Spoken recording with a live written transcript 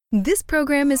This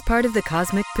program is part of the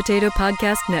Cosmic Potato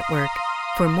Podcast Network.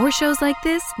 For more shows like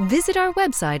this, visit our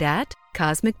website at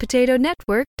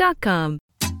cosmicpotatonetwork.com.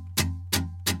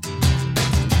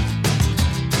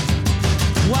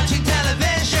 Watching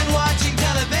television, watching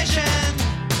television.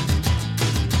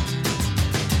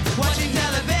 Watching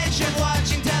television,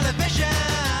 watching television.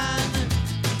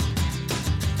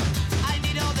 I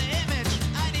need all the image,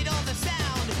 I need all the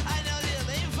sound, I know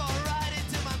the info right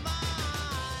into my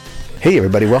mind. Hey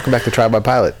everybody, welcome back to Trial by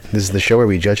Pilot. This is the show where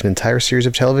we judge an entire series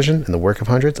of television and the work of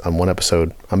hundreds on one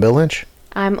episode. I'm Bill Lynch.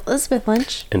 I'm Elizabeth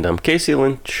Lynch. And I'm Casey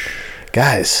Lynch.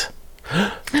 Guys,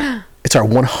 it's our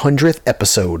 100th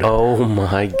episode. Oh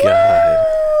my god.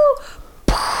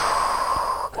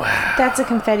 That's a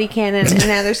confetti cannon, and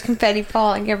now there's confetti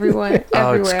falling everywhere.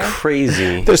 Oh, it's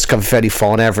crazy. There's confetti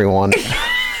falling everyone.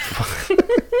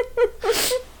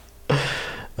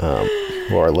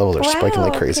 Well, our levels are spiking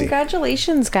like crazy.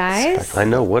 Congratulations, guys. I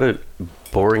know, what a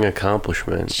boring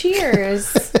accomplishment.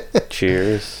 Cheers.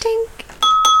 Cheers. Tink.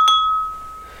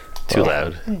 Too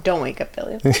loud. Don't wake up,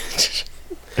 Billy.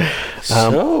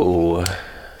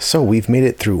 So we've made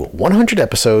it through 100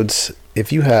 episodes.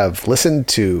 If you have listened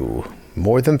to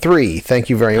more than 3, thank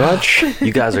you very much.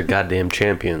 You guys are goddamn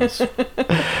champions.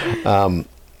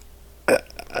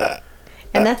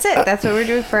 And that's it. That's what we're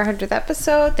doing for our 100th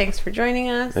episode. Thanks for joining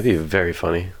us. That'd be very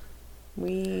funny.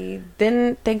 We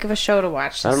didn't think of a show to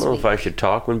watch this I don't know week. if I should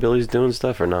talk when Billy's doing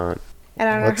stuff or not. And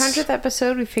on Let's- our 100th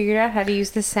episode, we figured out how to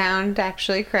use the sound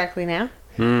actually correctly now.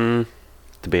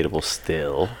 Debatable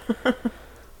still.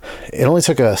 It only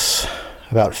took us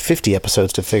about 50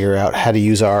 episodes to figure out how to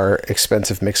use our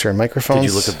expensive mixer and microphones. Did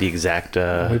you look up the exact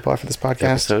we bought for this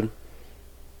podcast? episode?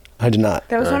 I did not.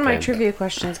 That was one of my Okay. trivia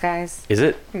questions, guys. Is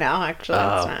it? No, actually,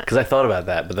 it's not. Because I thought about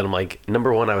that, but then I'm like,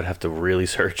 number one, I would have to really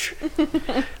search.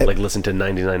 Like, listen to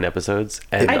 99 episodes,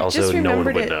 and I also just no one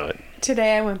remembered would it. know it.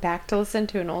 Today I went back to listen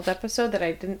to an old episode that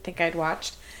I didn't think I'd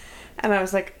watched. And I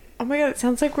was like, oh my god, it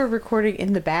sounds like we're recording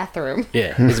in the bathroom.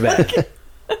 Yeah, it's bad.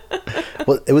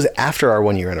 Well, it was after our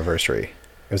 1 year anniversary.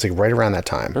 It was like right around that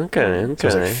time. Okay, So it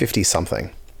was like okay. 50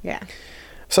 something. Yeah.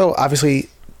 So obviously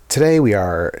today we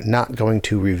are not going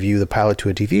to review the pilot to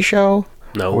a TV show.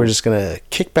 No. We're just going to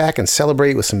kick back and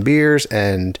celebrate with some beers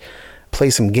and play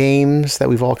some games that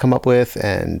we've all come up with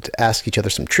and ask each other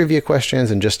some trivia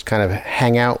questions and just kind of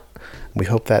hang out. We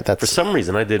hope that For that's... some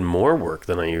reason, I did more work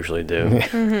than I usually do.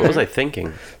 What was I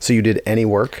thinking? So you did any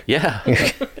work? Yeah.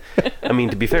 I mean,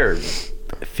 to be fair,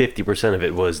 50% of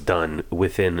it was done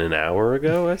within an hour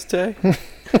ago, I'd say.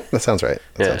 That sounds right.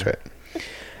 That Yeah. sounds right.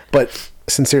 But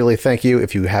sincerely, thank you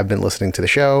if you have been listening to the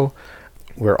show.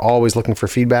 We're always looking for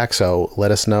feedback, so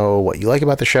let us know what you like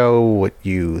about the show, what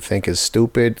you think is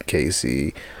stupid,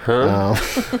 Casey.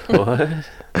 What?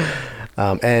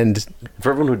 And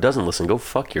For everyone who doesn't listen, go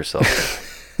fuck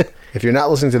yourself. if you're not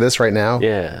listening to this right now,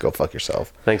 Yeah. go fuck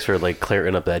yourself. Thanks for, like,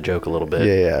 clearing up that joke a little bit.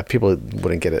 Yeah. People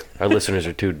wouldn't get it. Our listeners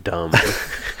are too dumb.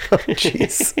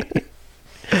 Jeez.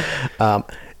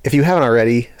 If you haven't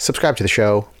already, subscribe to the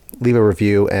show, leave a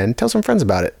review, and tell some friends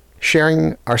about it.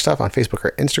 Sharing our stuff on Facebook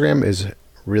or Instagram is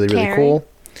really, really Caring. cool.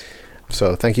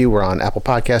 So thank you. We're on Apple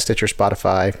Podcasts, Stitcher,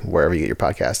 Spotify, wherever you get your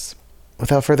podcasts.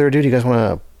 Without further ado, do you guys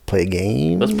want to play a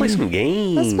game? Let's play some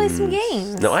games. Let's play some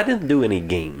games. No, I didn't do any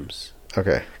games.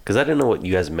 Okay. Because I didn't know what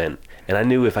you guys meant. And I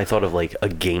knew if I thought of, like, a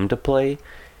game to play,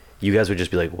 you guys would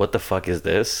just be like, what the fuck is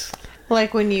this?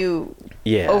 Like when you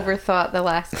Yeah. overthought the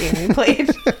last game we played.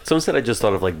 So instead, I just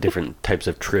thought of, like, different types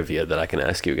of trivia that I can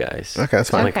ask you guys. Okay, that's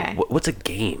fine. I'm like, Okay. what's a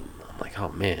game? I'm like, oh,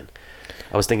 man.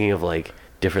 I was thinking of, like,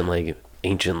 different, like,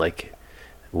 ancient, like,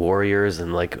 warriors,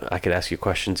 and, like, I could ask you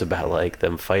questions about, like,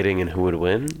 them fighting and who would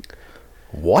win.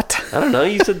 What? I don't know.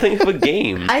 You said think of a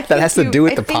game. I That has to do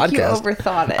with the I think you podcast.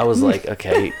 overthought it. I was like,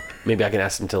 okay, maybe I can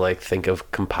ask them to, like, think of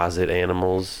composite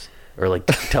animals, or, like,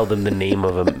 tell them the name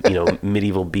of a,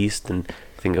 medieval beast, and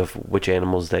think of which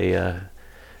animals they are.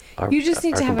 you just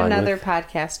need are to have combined another with.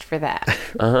 podcast for that.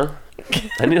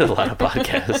 I need a lot of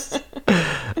podcasts.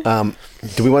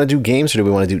 Do we want to do games or do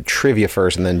we want to do trivia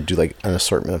first and then do like an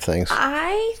assortment of things?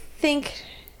 I think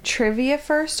trivia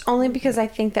first, only because I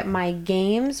think that my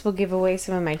games will give away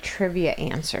some of my trivia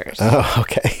answers. Oh,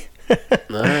 okay. All right.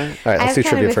 All right, I let's have do kind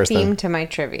trivia of a first theme then. to my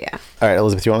trivia. All right,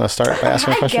 Elizabeth, you want to start by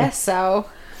asking a I question? guess so.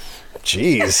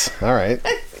 Jeez. All right.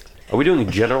 Are we doing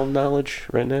general knowledge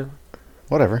right now?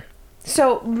 Whatever.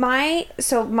 So my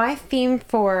theme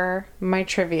for my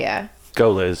trivia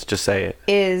Go, Liz. Just say it.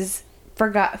 is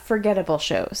forgettable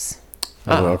shows.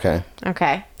 Oh, okay.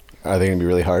 Okay. Are they going to be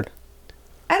really hard?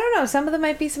 I don't know. Some of them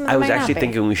might be. Some of them I was might actually not be.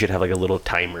 thinking we should have, like, a little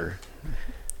timer.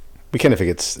 We can if it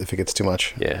gets too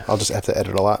much. Yeah. I'll just have to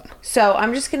edit a lot. So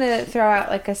I'm just gonna throw out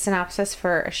like a synopsis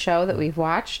for a show that we've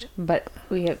watched, but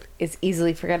is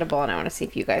easily forgettable, and I want to see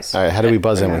if you guys. All right, how do we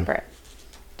buzz in? remember it?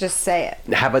 Just say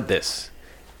it. How about this?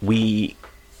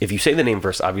 If you say the name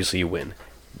first, obviously you win.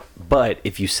 But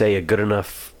if you say a good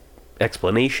enough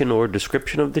explanation or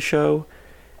description of the show,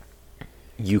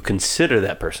 you consider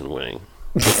that person winning.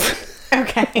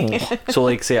 Okay. So,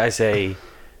 like, say I say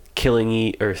Killing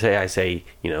Eve, or say I say,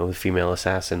 the female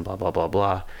assassin, blah, blah, blah,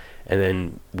 blah. And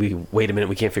then we wait a minute,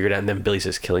 we can't figure it out. And then Billy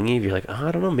says Killing Eve. You're like,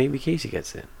 I don't know, maybe Casey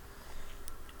gets it.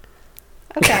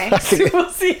 Okay. So we'll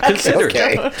see. How Consider this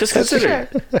it. goes. Just consider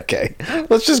it. Okay.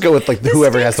 Let's just go with like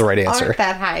whoever has the right answer. Aren't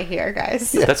that high here,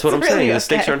 guys? That's what I'm It's saying. really The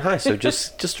stakes okay. aren't high, so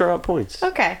just throw out points.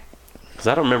 Okay. Because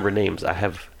I don't remember names. I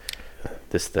have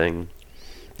this thing.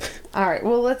 All right.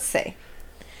 Well, let's see.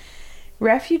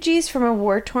 Refugees from a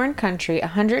war-torn country,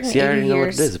 180 See, I already know what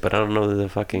years. it is, but I don't know the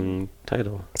fucking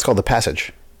title. It's called The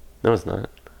Passage. No, it's not.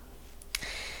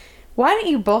 Why don't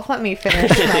you both let me finish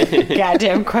my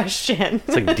goddamn question?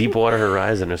 It's like Deepwater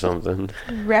Horizon or something.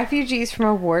 Refugees from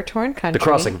a war-torn country. The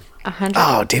Crossing. 100.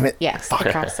 Oh, damn it. Yes, Fuck.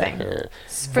 The Crossing.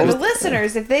 For the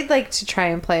listeners, if they'd like to try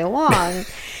and play along,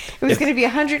 it was going to be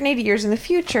 180 years in the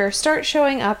future, start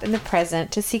showing up in the present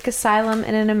to seek asylum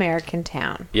in an American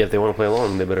town. Yeah, if they want to play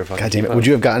along, they better fucking God damn keep it. up. Would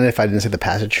you have gotten it if I didn't say The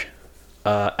Passage?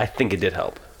 I think it did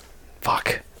help.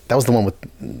 Fuck. That was the one with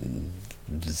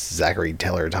Zachary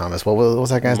Taylor Thomas. What was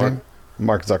that guy's name?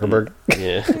 Mark Zuckerberg.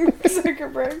 Yeah.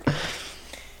 Zuckerberg.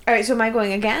 All right, so am I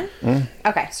going again?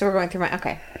 Okay, so we're going through my...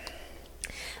 Okay.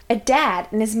 A dad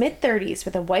in his mid-30s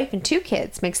with a wife and 2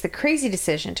 kids makes the crazy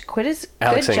decision to quit his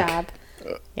Alex good Inc. job.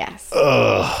 Yes.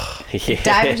 Yeah.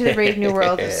 Dive into the brave new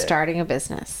world of starting a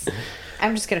business.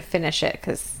 I'm just going to finish it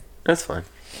because... That's fine.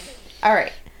 All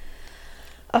right.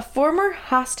 A former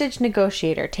hostage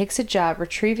negotiator takes a job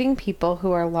retrieving people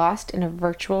who are lost in a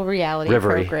virtual reality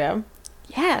Reverie. program.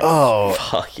 Yes. Oh.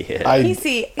 Fuck yeah. I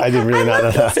Casey, I didn't really not know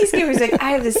love that. Casey's game. He's like, I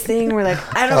have this thing where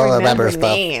like I don't Oh, remember remember stuff.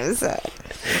 names.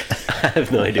 I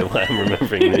have no idea why I'm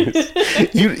remembering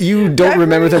this. You don't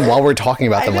remember them while we're talking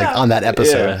about them, I like know. on that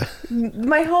episode. Yeah.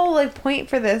 My whole like point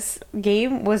for this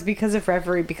game was because of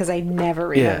Reverie because I never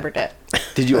remembered it.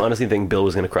 Did you honestly think Bill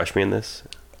was going to crush me in this?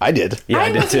 I did. Yeah,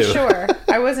 I did wasn't too. sure.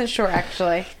 I wasn't sure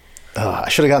actually. I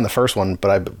should have gotten the first one,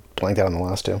 but I blanked out on the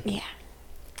last two. Yeah.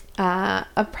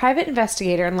 A private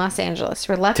investigator in Los Angeles Take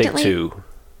reluctantly 2.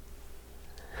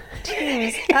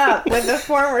 teams up with the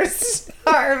former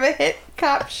star of a hit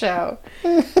cop show.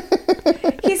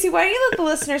 Casey, why don't you let the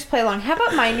listeners play along? How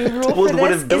about my new rule Well, for what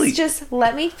this if Billy- is just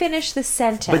let me finish the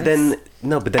sentence. But then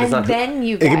it's and not. then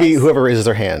you It guys. could be whoever raises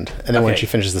their hand, and then when Okay. she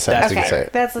finishes the sentence, you can say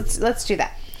Okay, it. let's do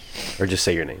that. Or just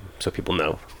say your name so people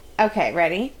know. Okay,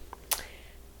 ready?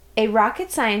 A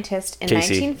rocket scientist in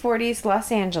Casey. 1940s Los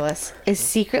Angeles is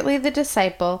secretly the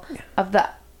disciple of the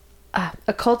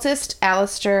occultist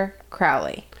Aleister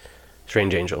Crowley.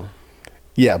 Strange Angel.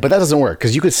 Yeah, but that doesn't work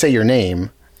because you could say your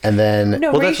name and then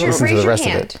No, Well, raise that's your, listen to raise the your rest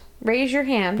of hand. it. Raise your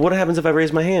hand. What happens if I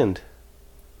raise my hand?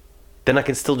 Then I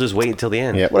can still just wait until the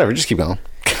end. yeah, whatever. Just keep going.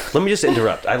 Let me just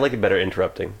interrupt. I like it better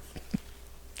interrupting.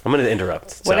 I'm going to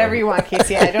interrupt. so- Whatever you want,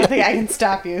 Casey. I don't think I can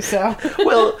stop you, so.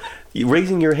 Well,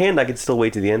 raising your hand, I could still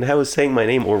wait to the end. How is saying my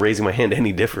name or raising my hand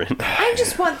any different? I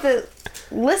just want the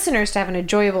listeners to have an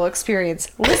enjoyable experience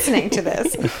listening to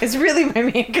this. Is really my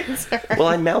main concern. Well,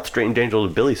 I mouthed Strange Angel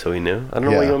to Billy so he knew. I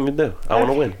don't know what Yeah. you want me to do. I want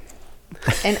to win.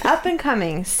 An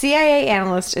up-and-coming CIA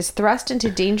analyst is thrust into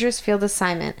dangerous field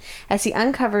assignment as he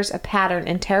uncovers a pattern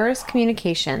in terrorist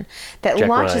communication that Jack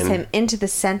launches Ryan. him into the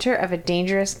center of a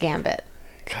dangerous gambit.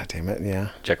 God damn it! Yeah.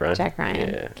 Jack Ryan. Jack Ryan.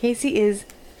 Yeah. Casey is...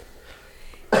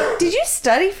 Did you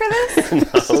study for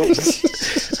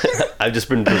this? I've just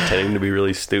been pretending to be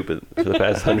really stupid for the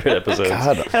past 100 episodes.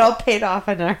 God. It all paid off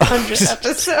in our 100th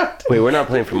episode. Wait, we're not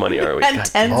playing for money, are we? And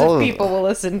tens all of of- people will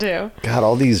listen to. God,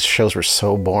 all these shows were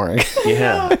so boring.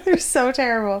 Yeah. Oh, they're so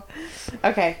terrible.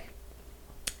 Okay.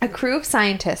 A crew of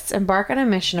scientists embark on a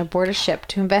mission aboard a ship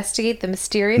to investigate the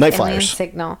mysterious Night alien flyers.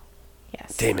 signal.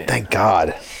 Yes. Damn it. Thank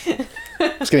God.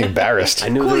 I was getting embarrassed. I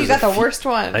knew Cool, there you was got a the few- worst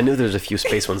one. I knew there was a few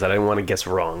space ones that I didn't want to guess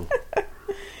wrong.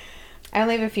 I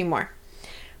only have a few more.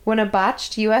 When a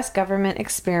botched U.S. government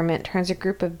experiment turns a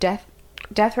group of death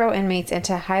row inmates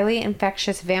into highly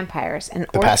infectious vampires, an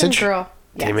orphan Passage? girl...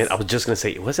 Damn Yes, it. I was just going to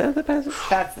say, was that the passage?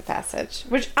 that's the passage.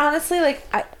 Which, honestly, like,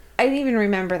 I didn't even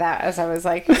remember that as I was,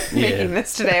 like, making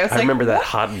this today. I was I like, remember that what?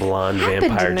 hot blonde happened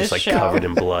vampire in just this like show? covered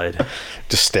in blood.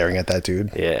 Just staring at that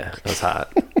dude. Yeah, that was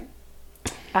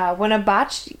hot. When a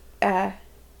botched... The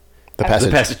The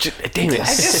passage. The passage. Damn it. I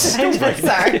just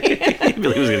sorry.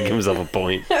 Billy was going to give himself a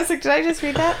point. I was like, did I just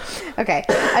read that? Okay.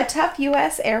 A tough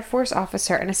U.S. Air Force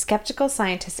officer and a skeptical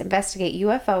scientist investigate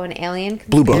UFO and alien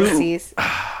Blue Book. conspiracies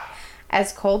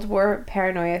as Cold War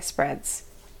paranoia spreads.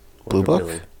 Blue Book?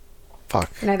 Really?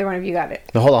 Fuck. Neither one of you got it.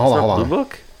 No, hold on. Blue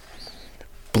Book?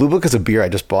 Blue Book is a beer I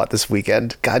just bought this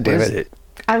weekend. God damn What it. is it?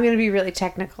 I'm going to be really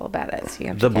technical about it. So you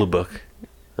have The to Blue get- Book.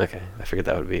 Okay, I figured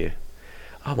that would be.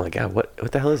 Oh my god, what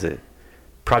the hell is it?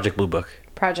 Project Blue Book.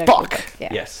 Project Blue Fuck. Book. Yeah.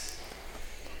 Yes.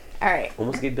 All right.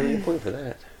 Almost gave Billy a point for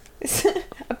that.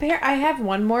 I have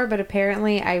one more, but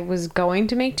apparently I was going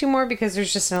to make two more because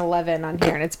there's just an 11 on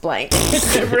here and it's blank.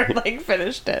 I never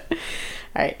finished it.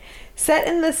 All right. Set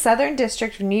in the Southern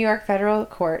District of New York Federal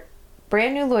Court,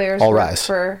 brand new lawyers All work rise.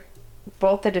 for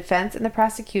both the defense and the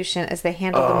prosecution as they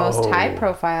handle the most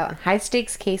high-profile and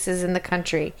high-stakes cases in the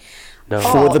country. No.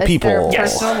 For all the as people. their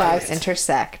Yes. personal lives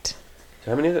intersect.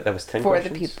 How many of that? That was 10 For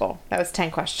questions? the people. That was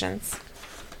 10 questions.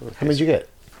 How many did you get?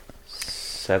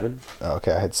 7? Oh,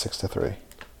 okay, I had 6 to 3. All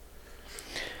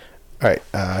right,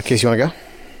 Casey, you want to go?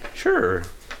 Sure.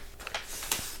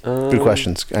 Good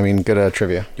questions. I mean, good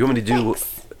trivia. You want me to do...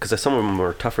 Because some of them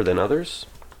are tougher than others.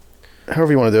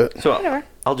 However you want to do it. So Whatever.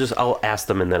 I'll ask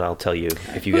them and then I'll tell you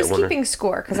if you Who's get one. keeping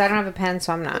score? Because I don't have a pen,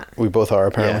 so I'm not. We both are,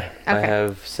 apparently. Yeah, I Okay.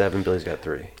 have 7. Billy's got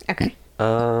 3. Okay.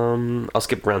 I'll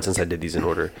skip around since I did these in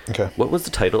order. Okay. What was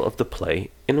the title of the play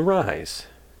in Rise?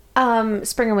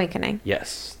 Spring Awakening.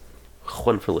 Yes.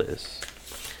 One for Liz.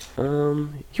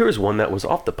 Here is one that was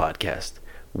off the podcast.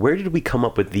 Where did we come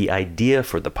up with the idea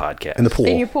for the podcast? In the pool.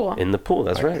 In your pool. In the pool,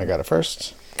 that's right. I got it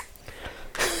first.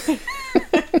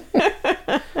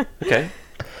 Okay.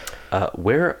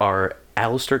 Where are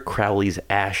Aleister Crowley's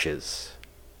ashes?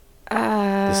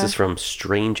 This is from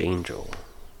Strange Angel.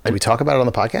 Did we talk about it on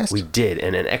the podcast? We did,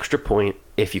 and an extra point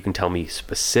if you can tell me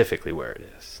specifically where it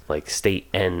is, like state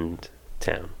and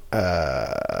town.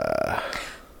 Are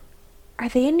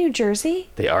they in New Jersey?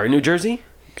 They are in New Jersey.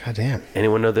 God damn.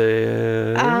 Anyone know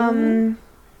the?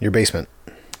 Your basement.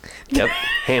 Yep,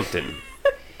 Hampton.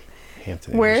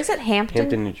 Hampton. Where is it? Hampton?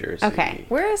 Hampton, New Jersey. Okay.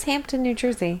 Where is Hampton, New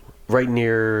Jersey? Right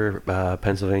near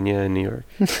Pennsylvania and New York.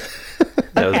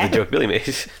 That was the joke Billy made.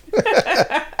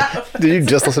 Did you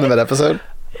just listen to that episode?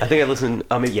 I think I listened.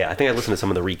 I mean, yeah, I think I listened to some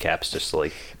of the recaps just to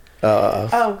like.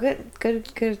 Oh, good.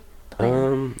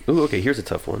 Ooh, okay. Here's a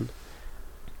tough one.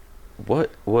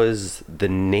 What was the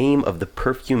name of the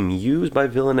perfume used by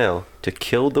Villanelle to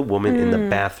kill the woman in the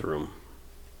bathroom?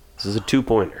 This is a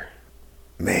 2-pointer.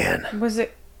 Man. Was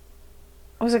it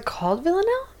called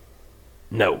Villanelle?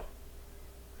 No,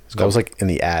 That was like in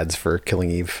the ads for Killing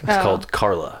Eve. it's called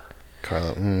Carla.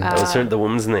 Carla. That was the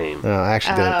woman's name. No, I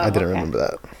actually didn't. I didn't okay. remember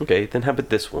that. Okay, then how about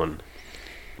this one?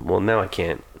 Well, now I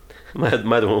can't. My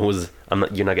other one was. I'm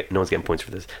not. You're not getting. No one's getting points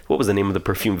for this. What was the name of the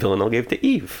perfume Villanelle gave to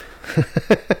Eve?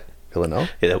 Villanelle?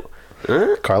 Yeah,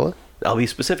 huh? Carla? I'll be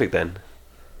specific then.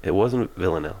 It wasn't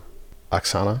Villanelle.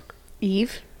 Oksana?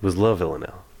 Eve. It was La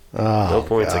Villanelle. Oh, No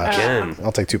points gosh. again.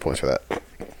 I'll take 2 points for that.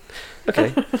 Okay.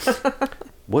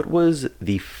 What was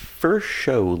the first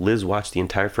show Liz watched the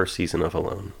entire first season of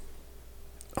Alone?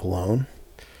 Alone?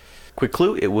 Quick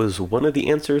clue: it was one of the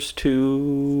answers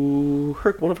to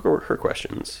one of her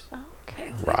questions.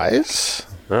 Okay. Rise?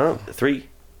 3,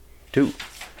 2,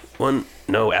 1.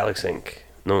 No, Alex Inc.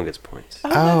 No one gets points. Oh,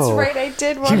 that's right. I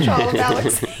did watch all of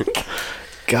Alex.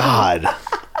 God.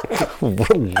 What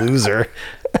a loser.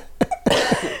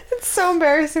 It's so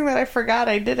embarrassing that I forgot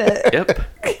I did it. Yep.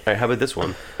 All right, how about this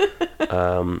one?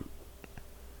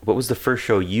 What was the first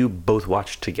show you both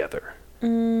watched together?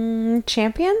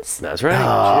 Champions? That's right.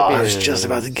 Oh, I was Champions. just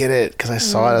about to get it because I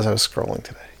saw it as I was scrolling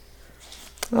today.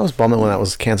 I was bummed when that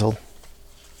was canceled.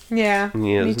 Yeah.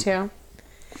 Yeah. Me too.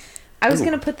 I was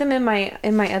gonna put them in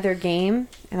my other game,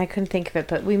 and I couldn't think of it,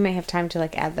 but we may have time to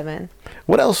like add them in.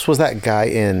 What else was that guy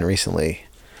in recently?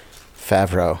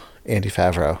 Favreau. Andy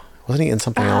Favreau. Wasn't he in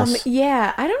something else?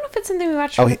 Yeah, I don't know if it's something we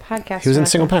watched for Oh, the podcast. he was or in not.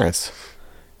 Single Parents.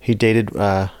 He dated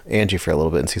Angie for a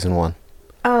little bit in season 1.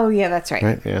 Oh yeah, that's right.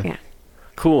 Right, yeah.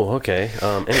 Cool. Okay.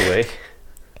 Anyway,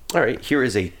 all right. Here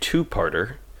is a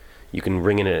 2-parter. You can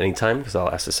ring in at any time because I'll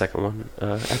ask the second one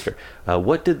after.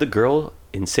 What did the girl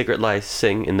in Sacred Lies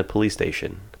sing in the police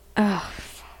station? I'm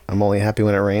only happy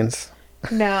when it rains.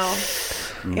 No.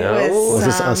 No. It Was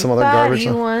this on some other garbage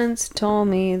Somebody song? once told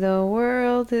me the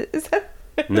world is that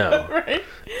No. right?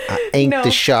 I ain't No.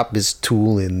 the sharpest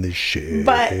tool in the shed.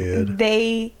 But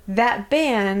that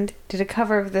band did a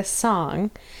cover of this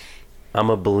song. I'm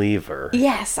a believer.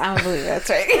 Yes, I don't believe that's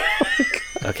right.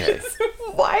 Okay.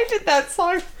 Why did that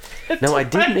song? Now I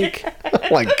did make. Oh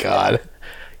my god.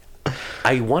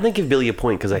 I want to give Billy a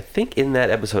point because I think in that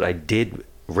episode I did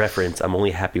reference "I'm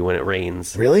only happy when it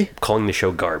rains." Really? Calling the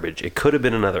show garbage. It could have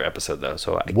been another episode though,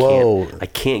 so Whoa. I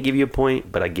can't give you a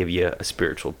point, but I give you a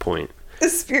spiritual point. A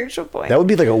spiritual point. That would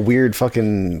be like a weird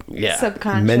fucking Yeah.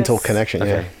 Subconscious mental connection.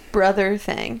 Okay. Yeah. brother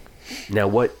thing. Now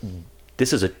what?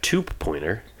 This is a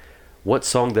 2-pointer. What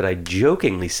song did I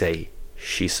jokingly say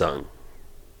she sung?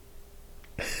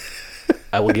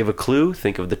 I will give a clue.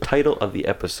 Think of the title of the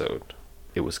episode.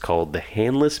 It was called "The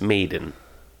Handless Maiden."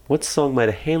 What song might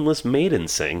a handless maiden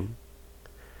sing?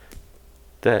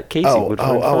 That Casey would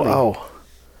find funny.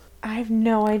 I have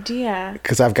no idea.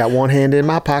 Because I've got one hand in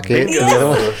my pocket. Bingo. And the other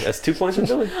one. That's 2 points for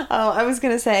Billy. Oh, I was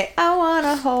gonna say, I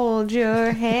wanna hold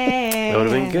your hand. That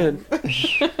would have been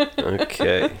good.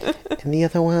 Okay. And the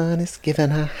other one is giving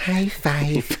a high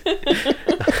five.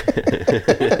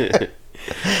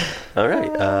 All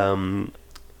right.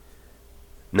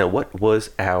 Now, what was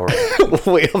our...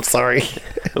 Wait, I'm sorry.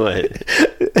 What?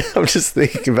 I'm just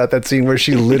thinking about that scene where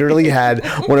she literally had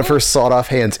one of her sawed-off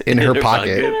hands in her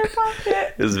pocket. In her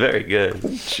pocket. It was very good.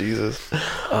 Jesus.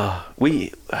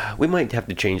 We might have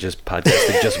to change this podcast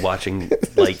to just watching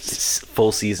like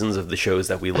full seasons of the shows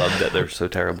that we love that they're so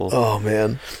terrible. Oh,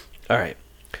 man. All right.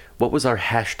 What was our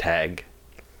hashtag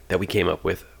that we came up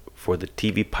with for the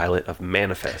TV pilot of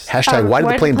Manifest? Hashtag, why did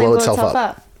the plane blow itself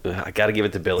up? I got to give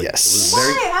it to Billy. Yes. It was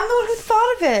Why? very, I'm the one who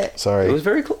thought of it. Sorry. it was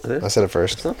very close. I said it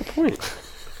first. That's not the point.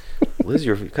 Liz,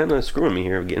 you're kind of screwing me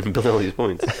here, getting Billy all these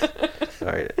points. All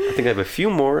right. I think I have a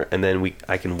few more, and then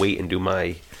I can wait and do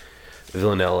my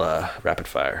Villanelle rapid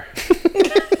fire.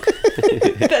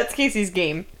 That's Casey's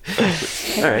game.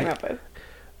 All right.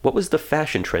 What was the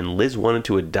fashion trend Liz wanted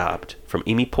to adopt from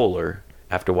Amy Poehler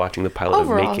after watching the pilot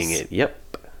Overalls. of Making It? Yep.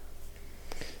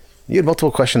 You had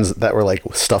multiple questions that were like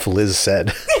stuff Liz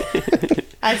said.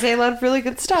 I say a lot of really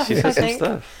good stuff. She I said some think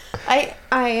stuff. I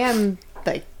am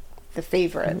like the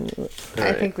favorite.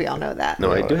 I think we all know that.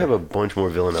 No, I do have a bunch more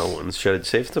Villanelle ones. Should I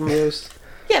save some of those?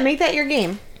 Yeah, make that your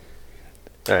game.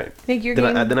 All right. Make your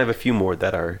then game. then I have a few more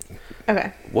that are...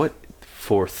 Okay. What,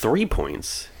 for 3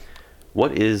 points,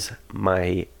 what is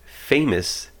my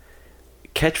famous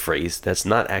catchphrase that's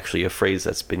not actually a phrase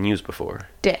that's been used before?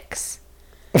 Dicks.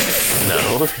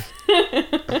 No.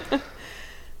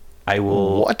 I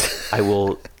will... What? I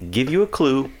will give you a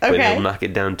clue, but Okay. it'll knock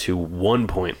it down to 1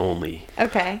 point only.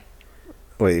 Okay.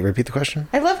 Wait, repeat the question?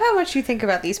 I love how much you think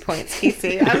about these points,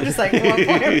 Casey. I'm just like 1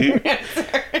 point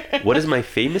answer. What is my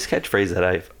famous catchphrase that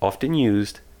I've often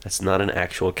used that's not an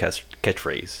actual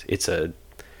catchphrase? It's a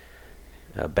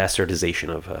bastardization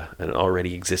of an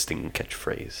already existing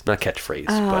catchphrase. Not catchphrase,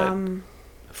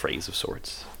 but a phrase of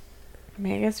sorts. I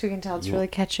mean, I guess we can tell it's really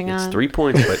catching It's on. 3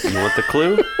 points, but you want the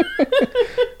clue?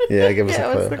 Yeah, give us Yeah,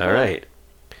 a what's clue. the- All right.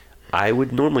 I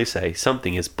would normally say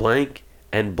something is blank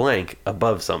and blank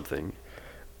above something.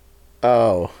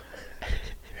 Oh.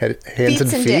 Hands Feets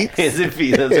and and feet? dicks. Hands and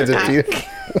feet. That's Hands right. and feet?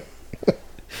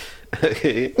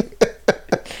 Okay.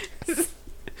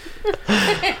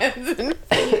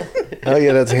 Oh,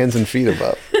 yeah, that's hands and feet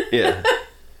above. Yeah.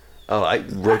 Oh, I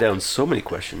wrote down so many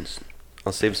questions.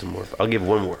 I'll save some more. I'll give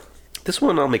one more. This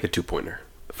one I'll make a 2-pointer.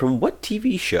 From what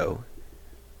TV show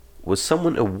was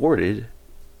someone awarded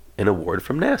an award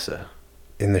from NASA?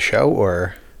 In the show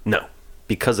or No.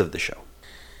 Because of the show.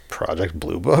 Project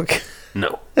Blue Book?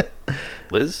 No.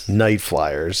 Liz? Night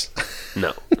Flyers.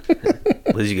 No.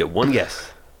 Liz, you get one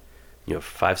guess. You have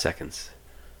 5 seconds.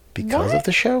 Because What? of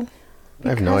the show? I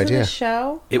have no Because of idea. the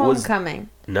show? It was- Homecoming.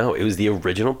 No, it was the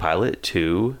original pilot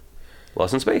to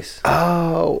Lost in Space.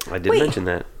 Oh, I did Wait. mention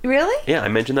that. Really? Yeah, I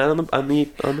mentioned that on the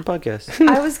podcast.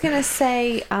 I was gonna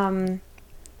say,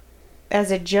 as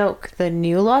a joke, the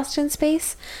new Lost in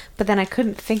Space, but then I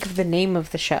couldn't think of the name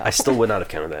of the show. I still would not have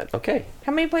counted that. Okay.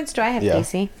 How many points do I have, Yeah.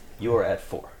 Casey? You are at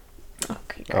 4.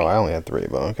 Okay, oh, great. I only had 3,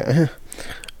 but okay. You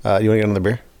want to get another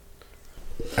beer?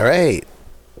 All right.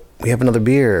 We have another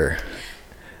beer.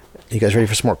 You guys ready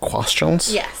for some more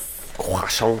questions? Yes.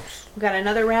 Croissants. We got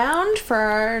another round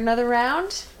for another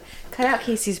round. Cut out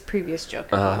Casey's previous joke.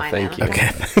 I put mine thank down, you.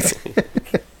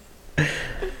 Okay.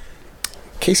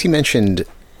 Casey mentioned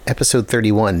episode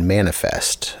 31,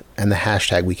 Manifest, and the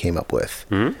hashtag we came up with.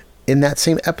 Hmm? In that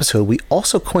same episode, we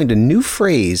also coined a new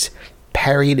phrase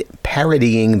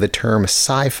parodying the term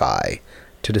sci-fi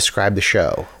to describe the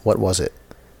show. What was it?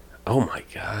 Oh my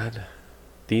god.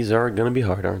 These are going to be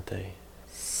hard, aren't they?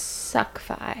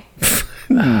 Suck-fi.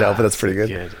 No, but that's pretty good.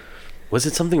 Good. Was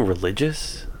it something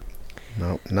religious?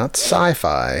 No, not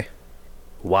sci-fi.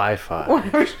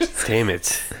 Wi-Fi. Damn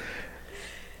it.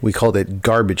 We called it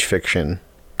garbage fiction.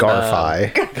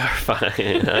 Garfi.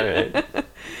 Fine. All right.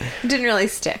 Didn't really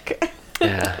stick.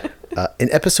 Yeah.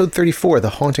 In episode 34, The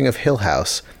Haunting of Hill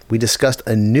House, we discussed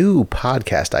a new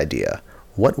podcast idea.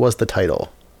 What was the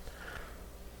title?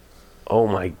 Oh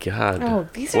my god. Oh,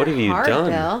 these what are have you hard,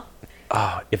 done? Bill.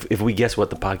 Oh, if we guess what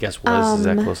the podcast was, is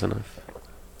that close enough?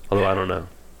 Although I don't know.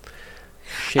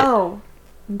 Shit. Oh,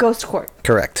 Ghost Court.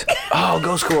 Correct. Oh,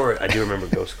 Ghost Court. I do remember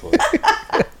Ghost Court.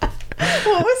 What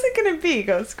was it going to be,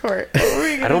 Ghost Court? What were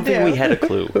we gonna I don't think do? we had a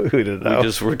clue. We didn't know. We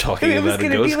just were talking It was about a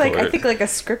going to Ghost be like, Court. I think like a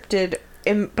scripted,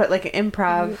 but like an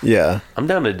improv. Yeah. I'm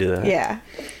down to do that. Yeah.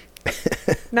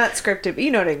 Not scripted, but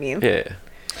you know what I mean. Yeah.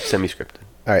 Semi-scripted.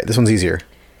 All right, this one's easier.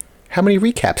 How many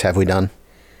recaps have we done?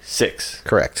 6.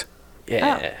 Correct.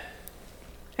 Yeah.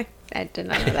 I did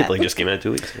not know that. like just came out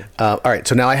 2 weeks ago. All right,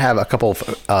 so now I have a couple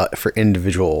for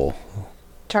individual.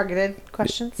 Targeted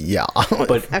questions? Yeah.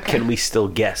 But Okay. can we still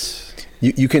guess?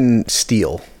 you can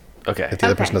steal Okay. if the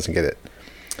other Okay. person doesn't get it.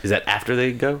 Is that after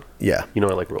they go? Yeah. You know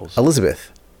I like rules.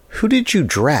 Elizabeth, who did you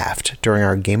draft during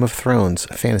our Game of Thrones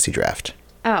fantasy draft?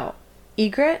 Oh,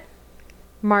 Ygritte,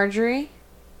 Marjorie,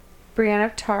 Brienne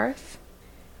of Tarth,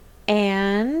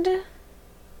 and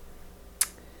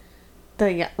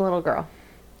the little girl.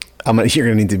 You're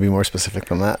gonna need to be more specific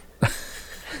than that.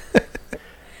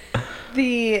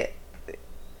 The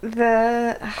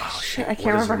shit, I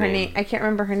can't what is remember her her name? name. I can't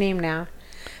remember her name now.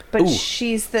 But Ooh.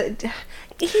 she's the.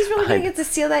 He's really gonna I- get to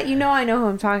steal that. You know, I know who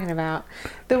I'm talking about.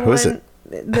 The Who one, is it?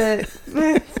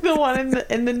 the one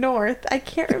in the north. I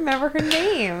can't remember her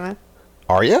name.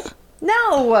 Arya?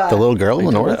 No, The little girl in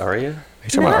the Are you talking north? about Arya? Are you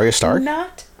talking about Arya Stark?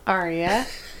 Not Arya.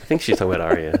 I think she's talking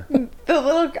about Arya. The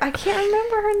little. I can't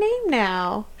remember her name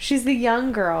now. She's the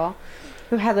young girl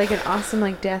who had like an awesome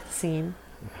like death scene.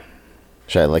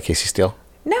 Should I let Casey steal?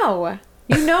 No,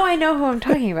 you know I know who I'm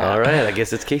talking about. All right, I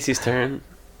guess it's Casey's turn.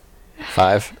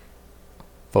 5,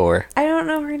 4, I don't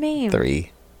know her name.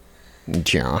 3.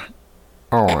 Ja.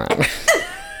 All right.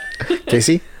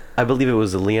 Casey? I believe it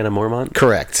was Leanna Mormont.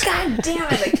 Correct. God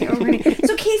damn it! I can't remember her name.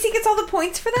 So Casey gets all the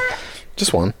points for that.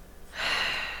 Just one.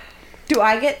 Do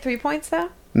I get 3 points though?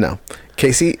 No.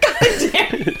 Casey?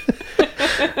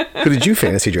 Who did you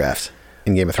fantasy draft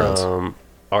in Game of Thrones?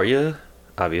 Arya,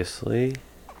 obviously.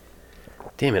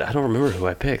 Damn it, I don't remember who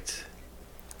I picked.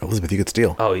 Elizabeth, you could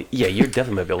steal. Oh, yeah, you're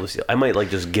definitely might be able to steal. I might, like,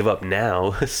 just give up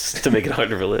now to make it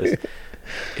harder for Liz.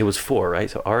 It was 4, right?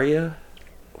 So Arya?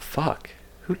 Fuck.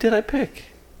 Who did I pick?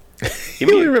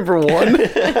 You only remember one?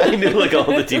 I knew, like, all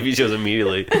the TV shows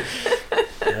immediately.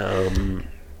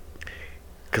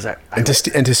 Because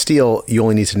and to steal, you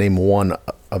only need to name one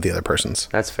of the other persons.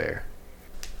 That's fair.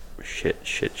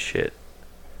 Shit.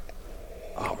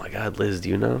 Oh, my God, Liz, do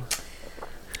you know?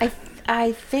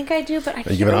 I think I do, but I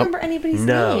can't giving up? remember anybody's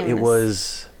No, names. it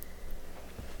was.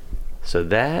 So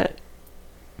that.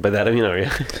 By that I mean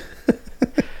Arya.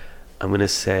 I'm going to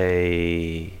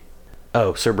say.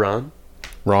 Oh, Sir Bronn?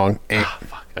 Wrong. Ah,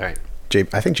 fuck. All right.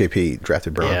 I think JP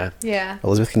drafted Bron. Yeah. Yeah.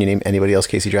 Elizabeth, can you name anybody else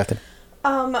Casey drafted?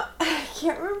 I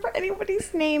can't remember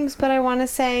anybody's names, but I want to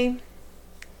say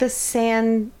the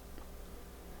sand.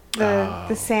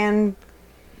 The sand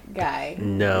guy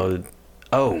No.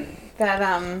 Oh,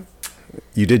 that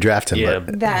You did draft him, yeah.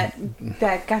 but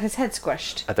that got his head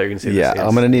squished. I thought you were going to say yeah, this.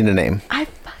 I'm gonna need a name. I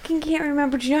fucking can't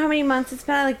remember. Do you know how many months it's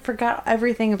been? I like forgot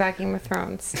everything about Game of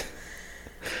Thrones,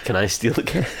 Can I steal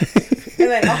again?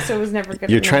 and I also was never good.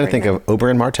 You're at trying to think remembering of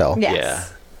Oberyn Martell. them. Yes. Yeah.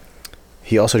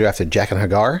 He also drafted Jack and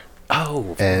Hagar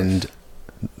Oh. and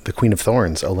the Queen of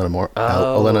Thorns, Olenna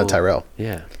Oh. Olenna Tyrell.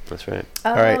 Yeah, that's right.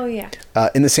 Oh right. yeah.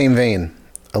 In the same vein,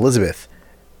 Elizabeth,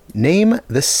 name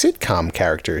the sitcom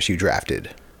characters you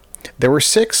drafted. There were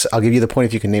 6. I'll give you the point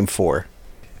if you can name 4.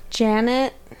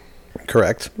 Janet,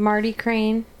 Correct. Marty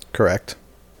Crane. Correct.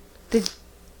 Did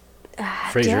I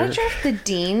Frasier. draft the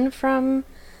dean from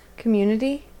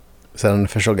Community? Is that an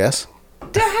official guess?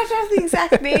 Do I have to have the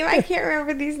exact name? I can't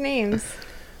remember these names.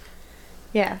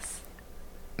 Yes,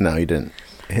 No, you didn't.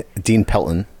 Dean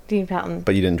Pelton, Dean Pelton.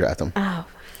 but you didn't draft him. Oh,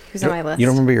 he was on my list. You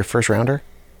don't remember your first rounder?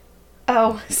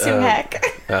 Oh, Sue Heck.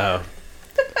 Oh.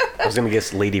 I was going to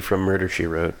guess Lady from Murder, She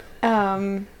Wrote.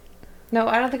 No,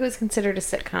 I don't think it was considered a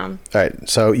sitcom. All right.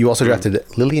 So you also drafted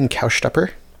Lillian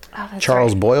Kaustupper, Oh, that's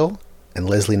Charles right. Boyle, and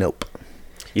Leslie Knope.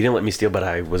 You didn't let me steal, but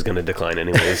I was going to decline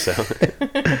anyway, so.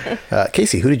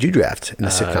 Casey, who did you draft in the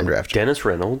sitcom draft? Dennis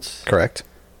Reynolds, Correct.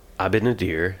 Abed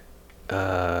Nadir,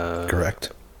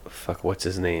 Correct. fuck, what's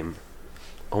his name?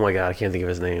 Oh my god, I can't think of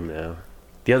his name now.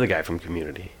 The other guy from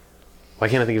Community. Why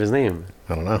can't I think of his name?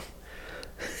 I don't know.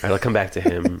 Alright, I'll come back to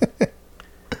him.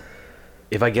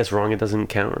 If I guess wrong, it doesn't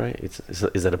count, right? Is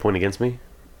that a point against me?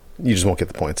 You just won't get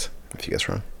the points if you guess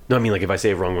wrong. No, I mean, like, if I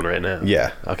say a wrong one right now.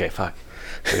 Yeah. Okay, fuck.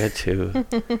 We had 2.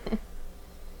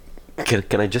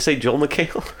 Can I just say Joel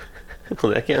McHale? Will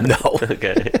that count? No.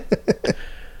 Okay.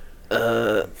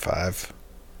 5,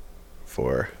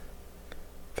 4,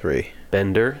 3,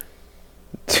 Bender.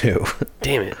 2,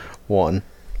 Damn it. 1.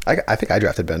 I think I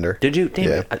drafted Bender. Did you? Damn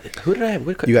Yeah. it. Who did I have?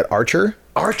 You got Archer,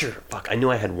 Archer. Fuck, I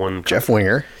knew I had one. Jeff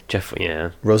Winger, Jeff,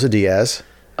 yeah. Rosa Diaz,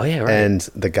 Oh, yeah, right. and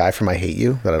the guy from I Hate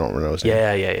You that I don't know his name.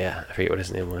 Yeah. I forget what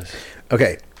his name was.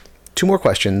 Okay, 2 more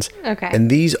questions. Okay. And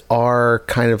these are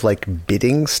kind of like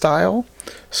bidding style.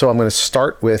 So I'm going to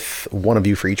start with one of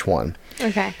you for each one.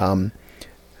 Okay.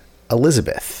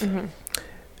 Elizabeth,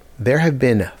 there have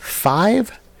been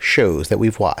 5 shows that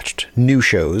we've watched, new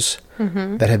shows,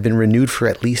 that have been renewed for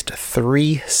at least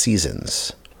 3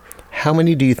 seasons. How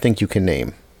many do you think you can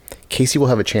name? Casey will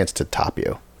have a chance to top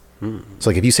you. So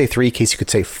like if you say 3, Casey could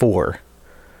say 4.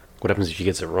 What happens if she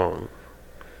gets it wrong?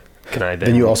 Can I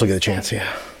Then you also get a chance,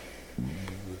 yeah.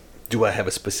 Do I have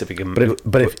a specific...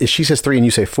 But if she says 3 and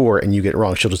you say 4 and you get it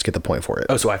wrong, she'll just get the point for it.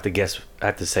 Oh, so I have to guess... I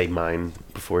have to say mine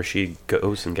before she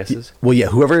goes and guesses? Well, yeah,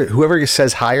 whoever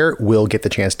says higher will get the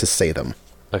chance to say them.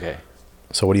 Okay.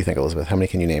 So what do you think, Elizabeth? How many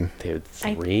can you name? They had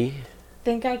 3?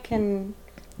 think I can.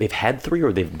 They've had 3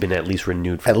 or they've been at least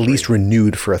renewed for At 3? least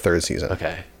renewed for a 3rd season.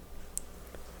 Okay.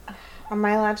 Am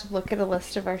I allowed to look at a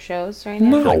list of our shows right now?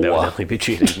 I feel like that would No. definitely be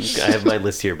cheating. I have my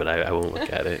list here, but I won't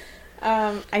look at it.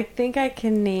 I think I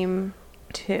can name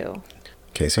 2.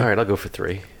 Casey? All right, I'll go for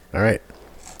 3. All right.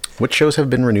 What shows have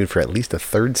been renewed for at least a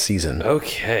 3rd season?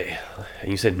 Okay.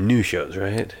 And you said new shows,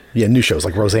 right? Yeah, new shows.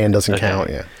 Like Roseanne doesn't Okay. count.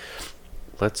 Yeah.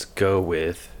 Let's go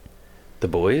with The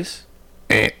Boys.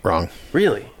 Wrong.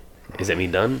 Really? Is that me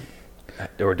done?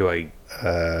 Or do I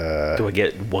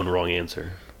get one wrong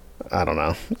answer? I don't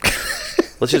know.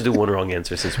 Let's just do one wrong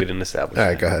answer since we didn't establish All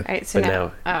right, that. go ahead. All right, so But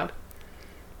now. now-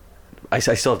 I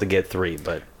still have to get 3,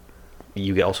 but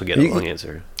you also get a You- wrong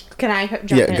answer. Can I jump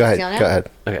Yeah, in go and ahead. steal now? Go ahead.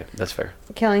 Okay, that's fair.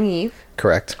 Killing Eve,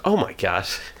 Correct. Oh my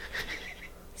gosh.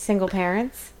 Single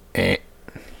Parents,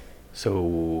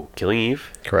 So, Killing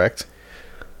Eve. Correct.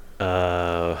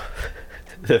 That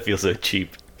feels so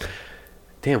cheap.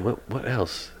 Damn, what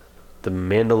else? The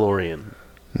Mandalorian.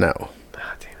 No.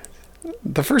 Ah, damn it.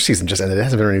 The 1st season just ended. It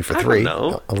hasn't been renewed for I don't 3.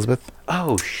 know. Elizabeth?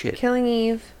 Oh, shit. Killing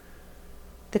Eve,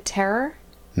 The Terror.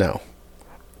 No.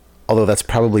 Although that's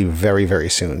probably very, very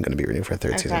soon going to be renewed for a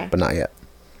 3rd season, Okay. but not yet.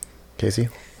 Casey?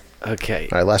 Okay.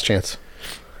 All right, last chance.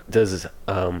 Does,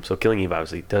 so Killing Eve,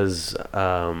 obviously. Does,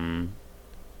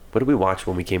 what did we watch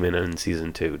when we came in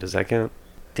season 2? Does that count?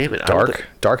 Damn it. I don't Dark?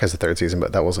 Dark has a 3rd season,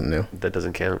 but that wasn't new. that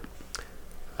doesn't count.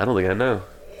 I don't think I know.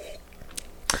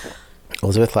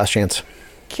 Elizabeth, last chance.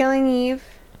 Killing Eve,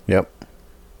 Yep.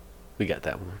 We got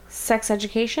that one. Sex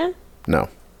Education. No.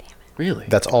 Really?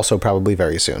 That's also probably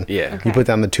very soon. Yeah. Okay. You put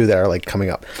down the 2 that are like coming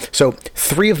up. So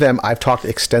 3 of them I've talked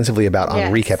extensively about on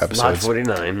Yes. recap Lot episodes.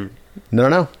 49.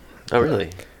 No. Oh,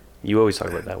 really? You always talk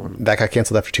about that one. That got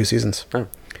canceled after 2 seasons. Oh.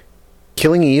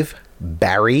 Killing Eve,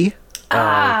 Barry,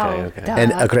 Okay. duh.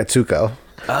 and Agretsuko.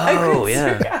 Oh,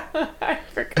 yeah. I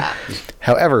forgot.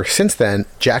 However, since then,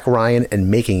 Jack Ryan and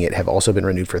Making It have also been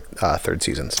renewed for 3rd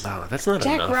seasons. Oh, that's not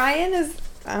Jack enough. Ryan is.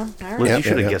 Oh, all right. Liz, Yeah, you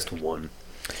should have yeah. guessed 1.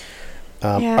 Yeah.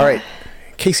 All right,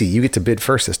 Casey, you get to bid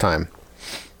first this time.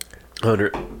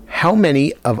 100. How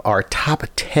many of our top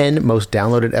 10 most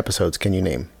downloaded episodes can you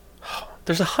name?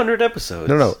 There's 100 episodes.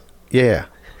 No. Yeah.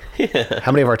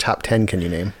 How many of our top 10 can you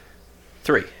name?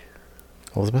 3.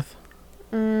 Elizabeth?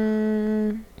 Do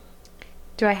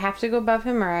I have to go above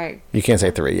him, or I? You can't say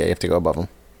 3. Yeah, you have to go above them.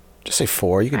 Just say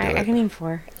 4. You can All do right, I it. can name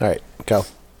 4. All right, go.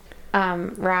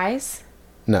 Rise.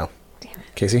 No. Damn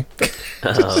it. Casey?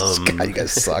 God, you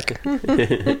guys suck.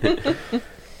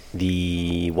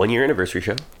 The 1-year anniversary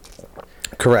show.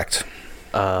 Correct.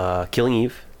 Killing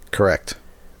Eve. Correct.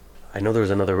 I know there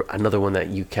was another one that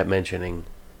you kept mentioning.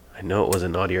 I know it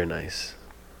wasn't Naughty or Nice.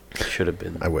 It should have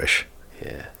been. I wish.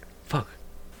 Yeah. Fuck.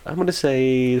 I'm going to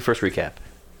say the first recap.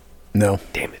 No.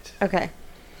 Damn it. Okay.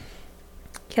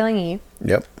 Killing Eve.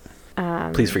 Yep.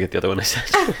 Please forget the other one I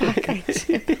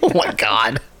said. Oh my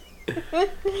God.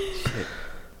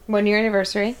 1-year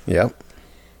anniversary. Yep.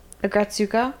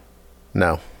 Agretsuko.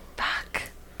 No. Fuck.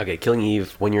 Okay, Killing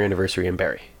Eve, 1-year anniversary, and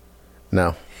Barry.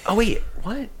 No. Oh, wait.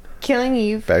 What? Killing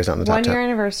Eve. Barry's not in the top 1-year 10.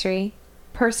 anniversary.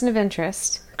 Person of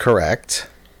Interest. Correct.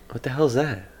 What the hell is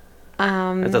that?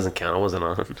 That doesn't count. I wasn't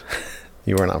on.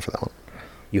 You weren't on for that one.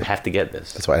 You have to get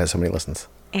this. That's why it has so many listens.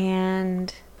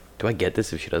 And Do I get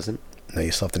this if she doesn't? No,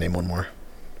 you still have to name one more.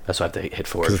 That's why I have to hit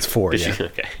 4. 'Cause it's 4, Did yeah. she-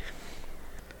 Okay.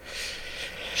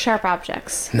 Sharp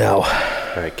Objects. No.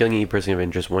 All right, Killing Eve, Person of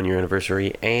Interest, 1-year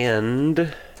anniversary,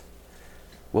 and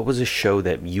what was a show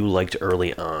that you liked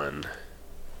early on?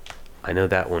 I know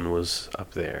that one was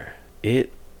up there.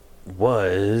 It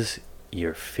was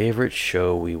your favorite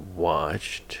show we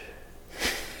watched,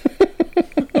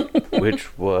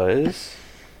 which was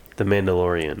The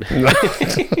Mandalorian.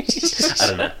 I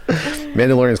don't know.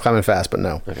 Mandalorian's climbing fast, but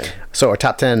no. Okay. So our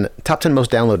top 10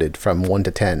 most downloaded from 1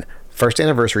 to 10. First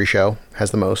Anniversary Show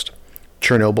has the most.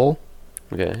 Chernobyl,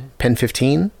 Okay. Pen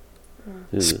 15,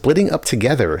 Ugh. Splitting Up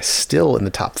Together, still in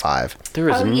the top 5. There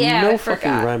is Oh, yeah, no I fucking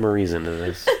forgot. rhyme or reason to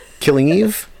this. Killing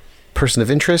Eve, Person of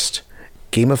Interest,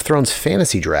 Game of Thrones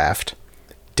Fantasy Draft,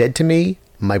 Dead to Me,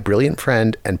 My Brilliant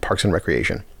Friend, and Parks and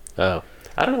Recreation. Oh,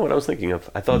 I don't know what I was thinking of.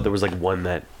 I thought there was like one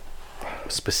that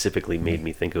specifically made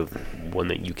me think of one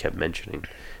that you kept mentioning.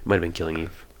 It might have been Killing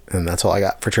Eve. And that's all I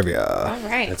got for trivia. All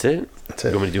right. That's it? That's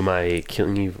it. You want me to do my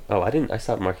Killing Eve? Oh, I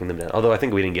stopped marking them down. Although I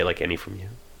think we didn't get like any from you.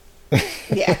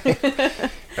 Yeah.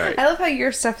 All right. I love how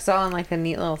your stuff's all in like a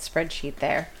neat little spreadsheet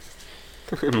there.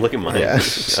 Look at mine. Yeah.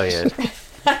 Oh, yeah.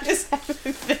 I just haven't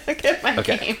to look at my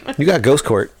Okay. game. You got Ghost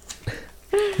Court.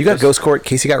 You got Ghost Court.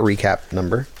 Casey got recap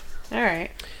number. All right.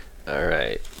 All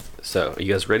right. So, are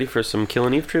you guys ready for some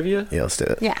Killing Eve trivia? Yeah, let's do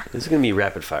it. Yeah. This is going to be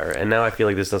rapid fire. And now I feel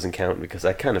like this doesn't count because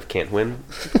I kind of can't win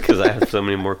because I have so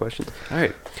many more questions. All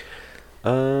right.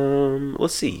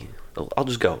 Let's see. I'll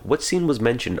just go. What scene was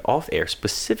mentioned off air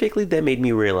specifically that made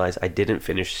me realize I didn't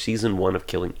finish season 1 of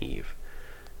Killing Eve?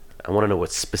 I want to know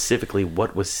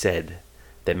what was said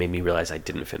that made me realize I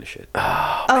didn't finish it.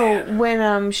 Oh,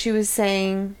 when she was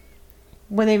saying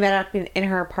when they met up in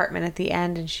her apartment at the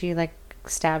end and she like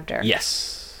stabbed her.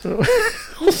 Yes. Oh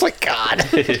my god.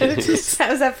 How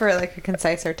was that for like a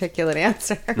concise, articulate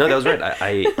answer? No, that was right.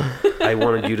 I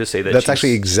wanted you to say that. That's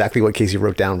actually exactly what Casey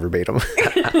wrote down verbatim.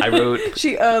 I wrote.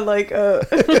 She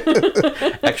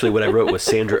Actually, what I wrote was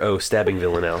Sandra Oh stabbing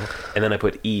Villanelle, and then I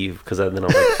put Eve because then I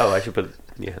was like, oh, I should put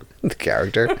The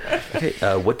character. Okay.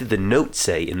 What did the note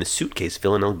say in the suitcase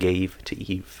Villanelle gave to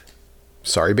Eve?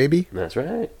 Sorry, baby. That's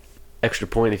right. Extra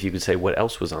point if you could say what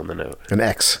else was on the note. An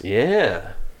X.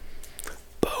 Yeah.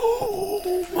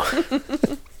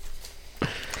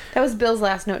 That was Bill's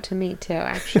last note to me too,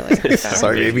 actually. So.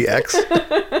 Sorry, baby. X.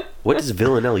 What does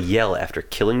Villanelle yell after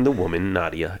killing the woman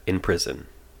Nadia in prison?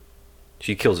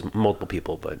 She kills multiple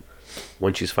people, but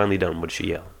when she's finally done, what does she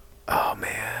yell? Oh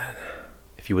man.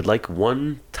 If you would like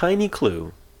one tiny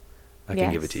clue, I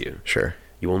can give it Yes. to you. Sure.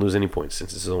 You won't lose any points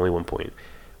since this is only 1 point.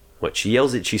 What she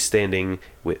yells at, she's standing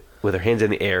with her hands in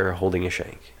the air holding a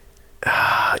shank.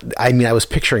 I mean, I was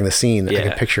picturing the scene. I Yeah.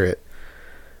 could picture it.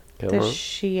 Come Does on.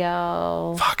 she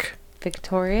yell Fuck.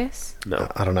 victorious?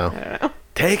 No. I don't know.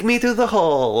 Take me to the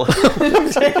hole.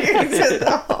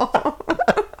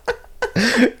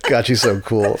 God, she's so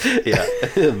cool. Yeah,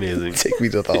 amazing. Take me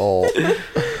to the hole.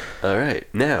 All right,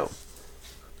 now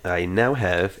I now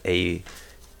have a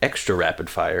extra rapid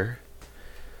fire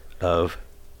of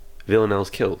Villanelle's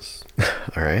kills.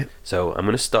 All right. So I'm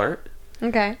gonna start.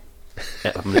 Okay. These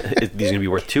are gonna be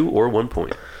worth 2 or 1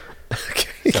 point. Okay.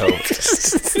 So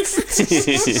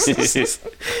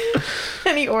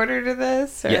Any order to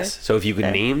this? Or? yes. So if you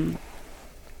could name.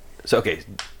 So okay,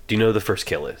 do you know who the first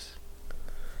kill is?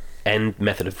 And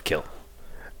method of kill?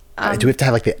 Do we have to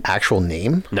have like the actual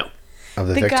name No. of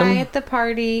the The victim? guy at the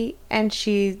party, and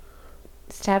she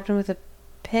stabbed him with a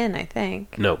pin, I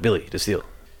think. No, Billy DeSteele.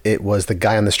 It was the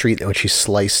guy on the street when she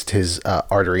sliced his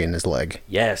artery in his leg.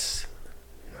 Yes.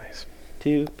 Nice.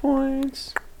 2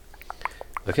 points.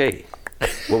 Okay.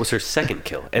 What was her second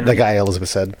kill? And The guy Elizabeth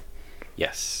said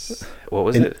Yes. What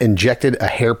was it? injected a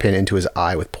hairpin into his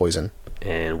eye with poison.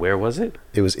 And where was it?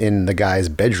 It was in the guy's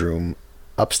bedroom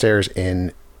upstairs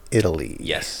in Italy.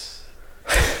 Yes.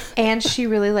 And she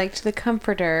really liked the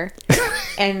comforter,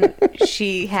 and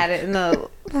she had it in the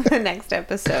next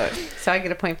episode. So I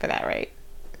get a point for that, right?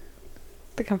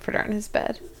 The comforter on his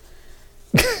bed.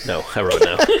 No, I wrote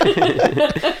no.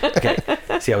 Okay.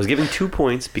 See, I was giving 2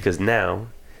 points because now,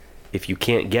 if you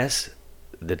can't guess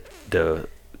the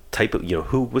type of,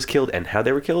 who was killed and how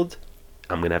they were killed,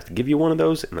 I'm going to have to give you one of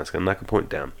those, and that's going to knock a point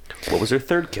down. What was her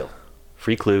third kill?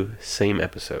 Free clue, same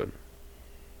episode,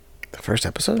 The first I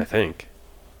episode? think.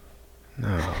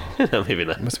 No. No, maybe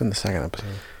not. Must have been the second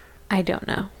episode. I don't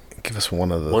know. Give us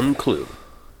one of the... One clue.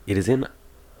 It is in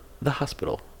the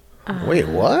hospital. Wait,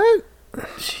 what?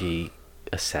 She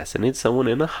assassinated someone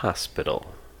in a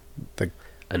hospital. The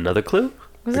Another clue?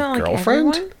 Wasn't The it like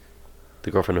girlfriend? everyone?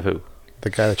 The girlfriend of who? the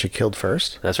guy that you killed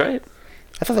first? That's right.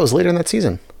 I thought that was later in that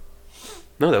season.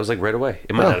 No, that was like right away.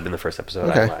 It might Oh. not have been the first episode.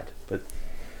 I Okay. lied. But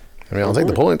I mean, I'll take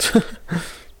the points.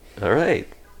 all right.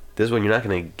 This one you're not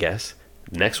going to guess.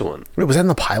 Next one. Wait, was that in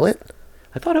the pilot?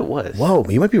 I thought it was. Whoa,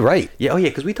 you might be right. Yeah,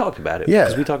 because we talked about it. Yeah.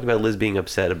 Because we talked about Liz being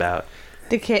upset about...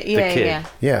 The kid. Yeah, kid. yeah.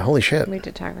 Yeah, holy shit. We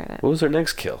did talk about it. What was her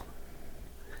next kill?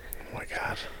 Oh my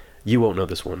god. You won't know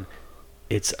this one.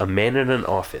 It's a man in an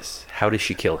office. How does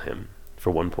she kill him? For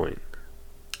 1 point.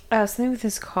 Something with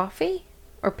his coffee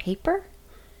or paper?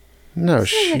 No,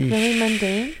 Something like really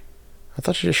mundane. I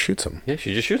thought she just shoots him. Yeah,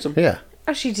 she just shoots him. Yeah.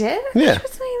 Oh, she did? I thought Yeah. she put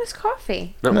something in his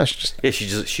coffee. No, she just. Yeah,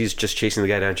 she's just chasing the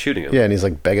guy down, shooting him. Yeah, and he's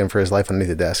like begging for his life underneath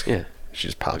the desk. Yeah. She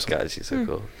just Oh, pops him. God, she's so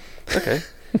cool. Okay.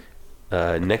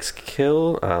 Next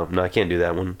kill. No, I can't do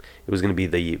that one. It was going to be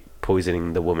the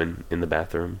poisoning the woman in the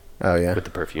bathroom Oh, yeah. with the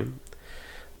perfume.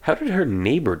 How did her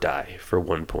neighbor die for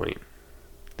 1 point?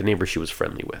 The neighbor she was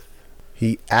friendly with.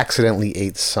 He accidentally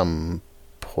ate some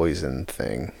poison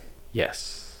thing.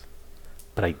 Yes.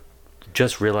 But I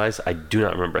just realized I do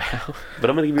not remember how. But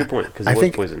I'm going to give you a point because it I was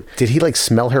think. poison. Did he like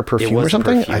smell her It perfume was or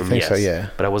something? perfume, I think so. yes, Yeah.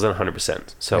 But I wasn't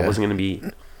 100%. So Yeah. it wasn't going to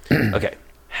be... Okay.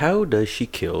 How does she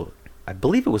kill... I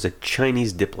believe it was a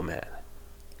Chinese diplomat.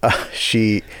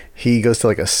 He goes to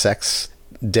like a sex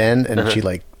den and Uh-huh. she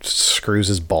like screws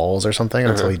his balls or something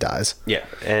until he dies. Yeah.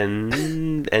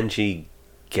 And she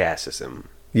gasses him.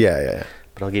 Yeah.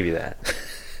 But I'll give you that.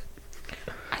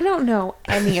 I don't know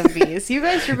any of these. You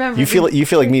guys remember? You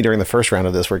feel like me during the first round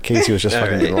of this, where Casey was just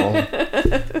fucking doing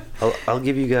it all. I'll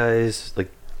give you guys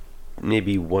like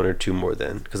maybe one or two more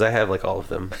then, because I have like all of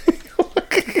them.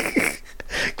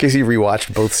 Casey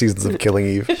rewatched both seasons of Killing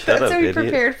Eve. Shut That's up, how we idiot.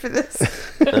 prepared for this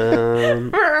for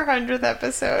our 100th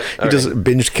episode. He just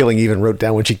binged Killing Eve and wrote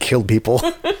down when she killed people.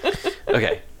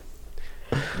 Okay.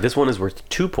 This one is worth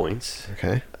 2 points,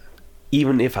 Okay.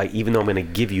 even though I'm going to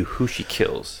give you who she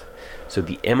kills. So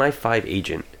the MI5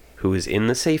 agent who is in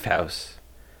the safe house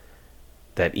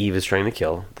that Eve is trying to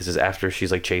kill. This is after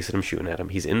she's like chasing him, shooting at him.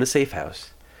 He's in the safe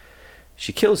house.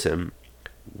 She kills him.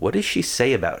 What does she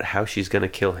say about how she's going to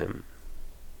kill him?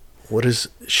 What does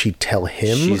she tell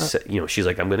him? She's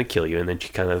like, I'm going to kill you, and then she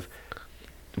kind of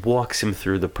walks him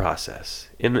through the process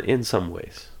in some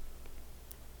ways.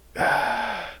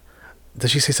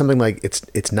 Does she say something like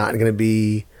it's not going to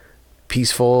be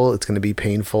peaceful, it's going to be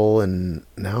painful, and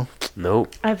no?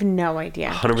 Nope. I have no idea.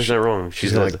 100% wrong. She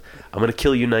She's says, like- I'm going to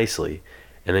kill you nicely.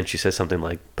 And then she says something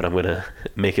like, but I'm going to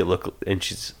make it look... And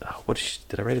she's...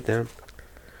 did I write it down?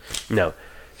 No.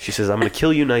 She says, I'm going to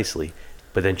kill you nicely.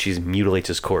 But then she mutilates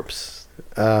his corpse.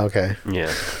 Okay. Yeah.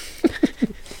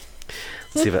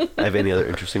 Let's see if I have any other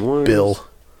interesting ones. Bill.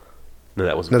 No,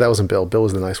 that wasn't. No, that wasn't Bill. Bill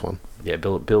was the nice one. Yeah,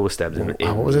 Bill was stabbed in...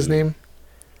 What was his name?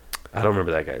 I don't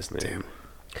remember that guy's name. Damn.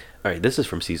 All right, this is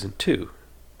from season 2.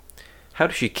 How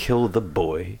does she kill the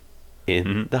boy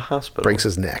in the hospital? Breaks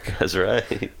his neck. That's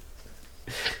right.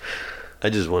 I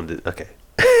just wanted to... Okay.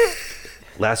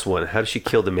 Last one. How does she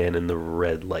kill the man in the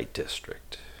red light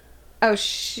district? Oh,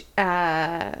 she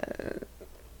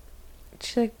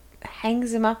like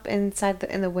hangs him up inside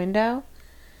in the window.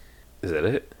 Is that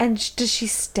it? And does she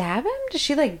stab him? Does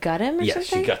she like gut him or Yeah,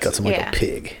 something? she guts Got him him. like Yeah. a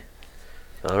pig.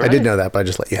 All right. I did know that, but I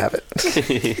just let you have it.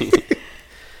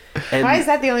 And, Why is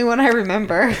that the only one I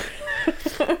remember?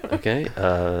 Okay.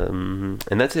 And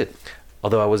that's it.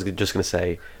 Although I was just gonna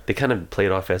say they kind of play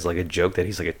it off as like a joke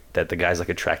that that the guy's like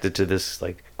attracted to this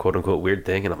like quote unquote weird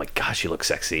thing, and I'm like, gosh, she looks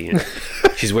sexy, and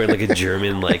she's wearing like a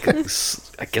German I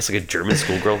guess like a German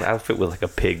schoolgirl outfit with like a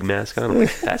pig mask on. I'm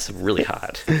like, that's really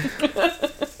hot.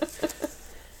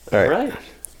 All right. Right.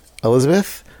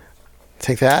 Elizabeth,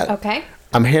 take that. Okay.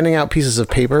 I'm handing out pieces of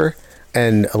paper,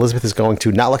 and Elizabeth is going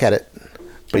to not look at it,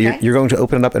 but Okay. you're going to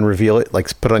open it up and reveal it,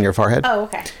 like put it on your forehead, Oh,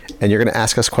 okay. and you're going to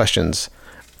ask us questions.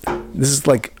 This is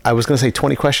like, I was going to say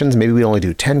 20 questions. Maybe we only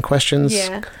do 10 questions.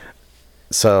 Yeah.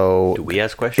 So Do we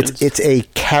ask questions? it's a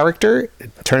character.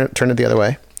 Turn it the other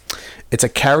way. It's a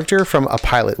character from a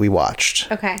pilot we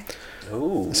watched. Okay.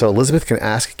 Ooh. So Elizabeth can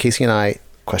ask Casey and I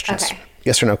questions. Okay.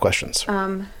 Yes or no questions.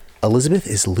 Elizabeth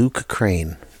is Luke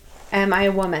Crane. Am I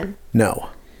a woman? No.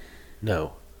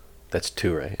 No, that's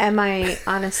 2, right? Am I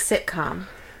on a sitcom?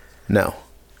 No.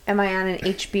 Am I on an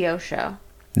HBO show?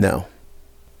 No.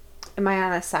 Am I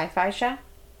on a sci-fi show?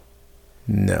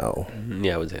 No.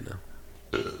 Yeah, I would say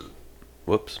no.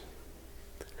 Whoops.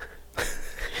 I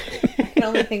can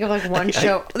only think of like one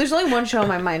show. There's only one show in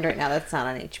my mind right now that's not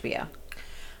on HBO.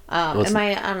 What's Am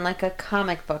I on like a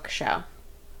comic book show?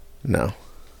 No.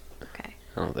 Okay.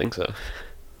 I don't think so.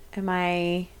 Am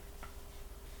I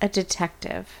a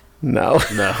detective? No.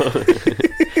 No.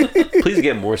 Please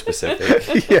get more specific.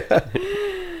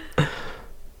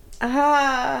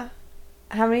 How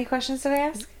many questions did I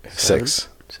ask? 6.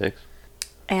 6.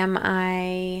 Am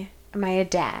I a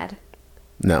dad?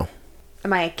 No.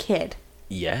 Am I a kid?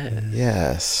 Yeah.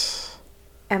 Yes.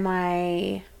 Am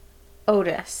I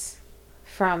Otis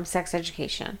from Sex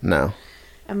Education? No.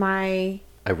 Am I?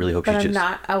 I really hope But you I'm just...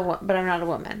 not a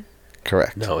woman.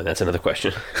 Correct. No, and that's another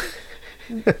question.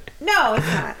 No, it's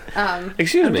not.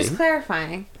 Excuse I'm me. just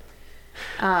clarifying.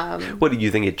 What, do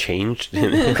you think it changed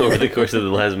over the course of the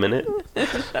last minute?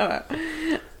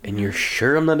 And you're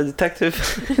sure I'm not a detective?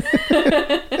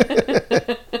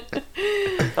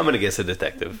 I'm gonna guess a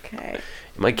detective. Okay.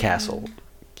 In my castle.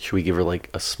 Should we give her like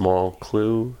a small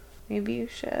clue? Maybe you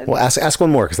should. Well, ask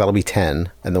one more because that'll be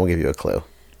 10, and then we'll give you a clue.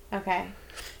 Okay.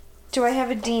 Do I have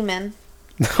a demon?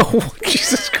 Oh,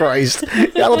 Jesus Christ. I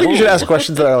don't think you should ask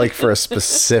questions that are like for a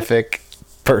specific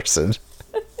person.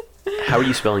 How are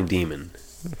you spelling demon?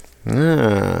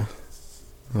 Ah.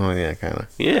 Oh, yeah, kind of.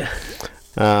 Yeah.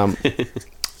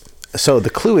 So the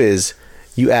clue is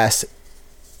you asked,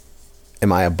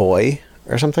 am I a boy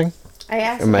or something? I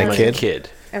asked. Am I a him, kid? Kid.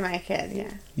 Am I a kid?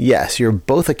 Yeah. Yes, you're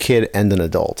both a kid and an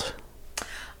adult.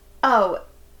 Oh,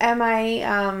 am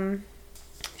I?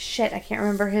 Shit, I can't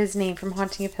remember his name from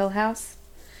Haunting of Hill House.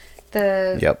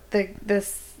 Yep. The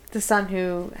son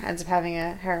who ends up having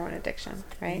a heroin addiction,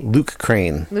 right? Luke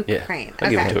Crane. Luke Yeah, Crane. I'll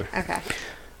Okay. give it to her. Okay.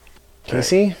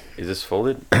 Casey? Is this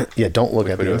folded? Yeah, don't look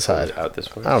at Put the it inside. out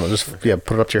this way. I don't know, just put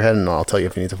it up to your head and I'll tell you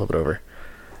if you need to flip it over.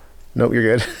 Nope,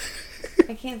 you're good.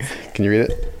 I can't see it. Can you read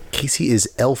it? Casey is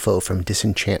Elfo from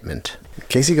Disenchantment.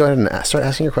 Casey, go ahead and start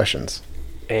asking your questions.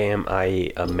 Am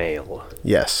I a male?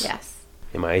 Yes. Yes.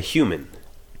 Am I a human?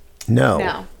 No.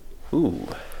 No. Ooh.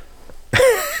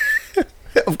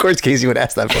 Of course, Casey would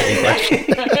ask that fucking question.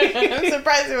 I'm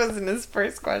surprised it wasn't his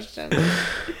first question.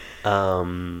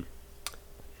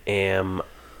 Am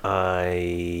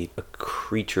I a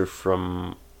creature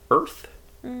from Earth?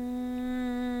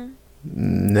 No.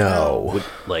 Would,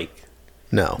 like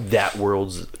No. that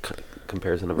world's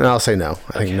comparison of Earth? No, I'll say no.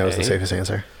 I think no is the Okay. safest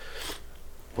answer.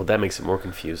 Well, that makes it more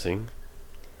confusing.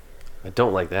 I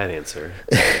don't like that answer.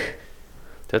 Do I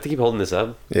have to keep holding this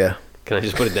up? Yeah. Can I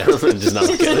just put it down and just not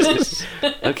look at it?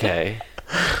 Okay.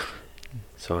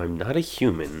 So I'm not a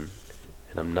human,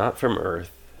 and I'm not from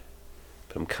Earth,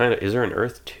 but I'm kind of... Is there an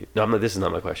Earth 2? No, I'm not, this is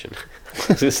not my question. I was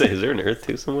going to say, is there an Earth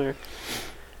 2 somewhere?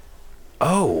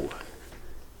 Oh!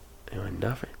 Am I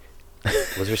not from...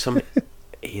 Was there some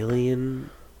alien...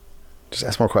 Just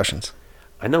ask more questions.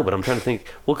 I know, but I'm trying to think...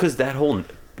 Well, because that whole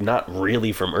not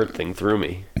really from Earth thing threw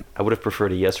me. I would have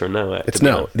preferred a yes or no. It's to be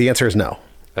no. honest. The answer is no.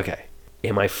 Okay.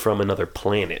 Am I from another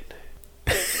planet?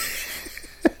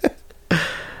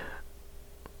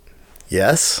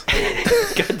 Yes.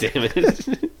 God damn it.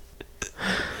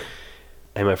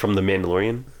 Am I from the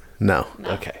Mandalorian? No.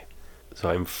 Okay. So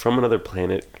I'm from another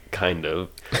planet, kind of.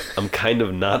 I'm kind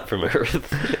of not from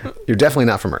Earth. You're definitely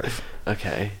not from Earth.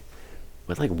 Okay.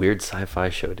 What like weird sci-fi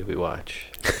show did we watch?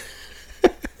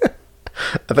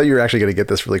 I thought you were actually going to get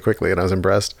this really quickly, and I was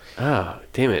impressed. Oh,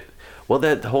 damn it. Well,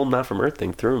 that whole not from Earth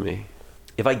thing threw me.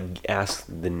 If I ask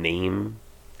the name,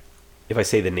 if I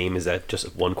say the name, is that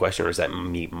just one question, or is that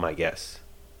my guess?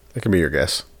 That could be your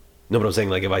guess. No, but I'm saying,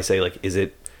 like, if I say, like, is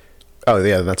it... Oh,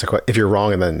 yeah, that's if you're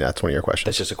wrong, and then that's one of your questions.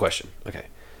 That's just a question. Okay.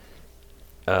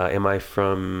 Am I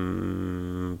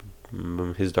from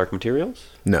His Dark Materials?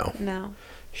 No. No.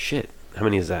 Shit. How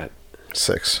many is that?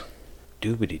 6.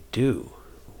 Doobity-doo.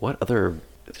 What other...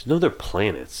 There's no other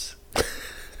planets. Can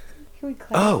we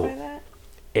clarify Oh. that?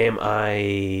 Am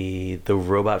I the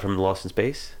robot from Lost in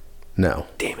Space? No.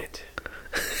 Damn it.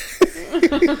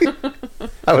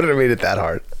 I wouldn't have made it that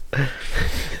hard.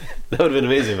 That would have been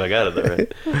amazing if I got it, though,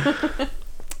 right?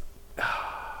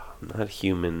 Not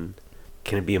human.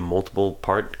 Can it be a multiple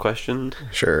part question?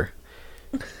 Sure.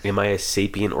 Am I a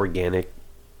sapient organic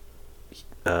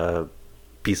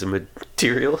piece of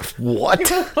material?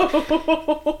 What?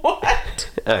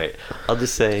 Alright, I'll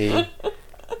just say...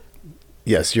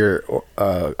 Yes, you're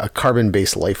a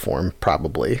carbon-based life form,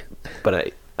 probably. But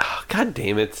I... Oh, God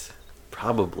damn it.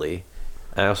 Probably.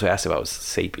 I also asked if I was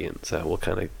sapient, so we'll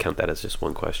kind of count that as just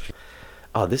one question.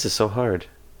 Oh, this is so hard.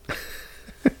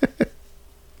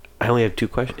 I only have two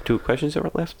questions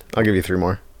left? I'll give you 3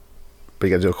 more. But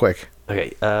you gotta do it quick.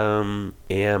 Okay,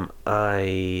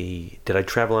 did I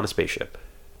travel on a spaceship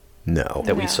No.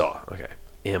 that we No. saw? Okay.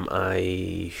 Am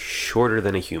I shorter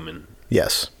than a human?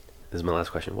 Yes. This is my last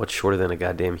question. What's shorter than a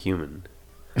goddamn human?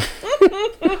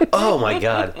 Oh my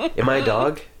god. Am I a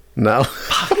dog? No.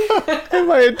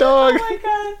 Am I a dog? Oh my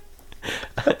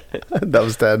god. That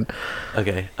was 10.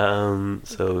 Okay,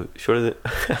 so shorter than...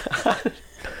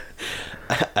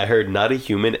 I heard not a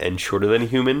human and shorter than a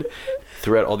human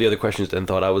throughout all the other questions and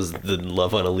thought I was the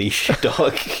Love on a Leash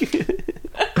dog.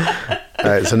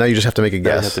 Alright, so now you just have to make a I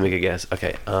have guess. to make a guess.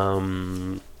 Okay,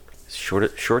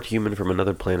 short human from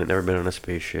another planet, never been on a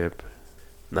spaceship.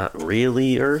 Not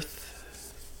really Earth,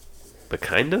 but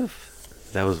kind of?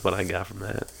 That was what I got from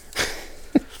that.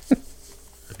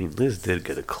 I mean, Liz did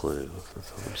get a clue.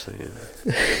 That's all I'm saying.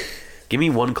 Give me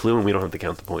one clue and we don't have to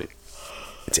count the point.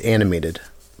 It's animated.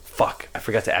 Fuck, I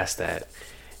forgot to ask that.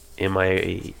 Am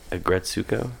I a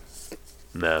Gretsuko?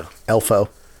 No. Elfo.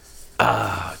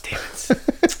 Ah, damn it.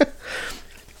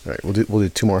 All right, we'll do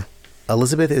two more.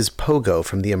 Elizabeth is Pogo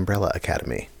from the Umbrella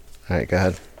Academy. All right, go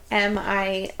ahead. Am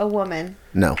I a woman?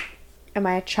 No. Am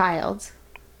I a child?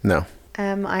 No.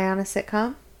 Am I on a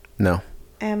sitcom? No.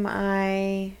 Am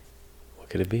I... What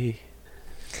could it be?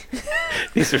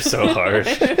 These are so hard.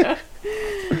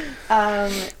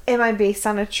 Am I based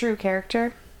on a true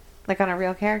character? Like on a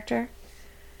real character?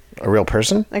 A real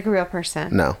person? Like a real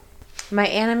person? No. Am I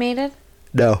animated?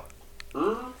 No.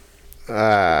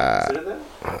 I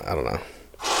don't know.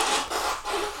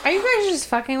 Are you guys just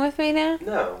fucking with me now?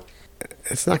 No.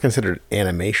 It's not considered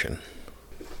animation.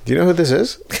 Do you know who this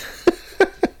is?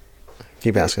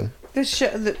 Keep asking.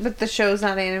 But the show's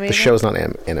not animated? The show's not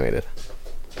animated.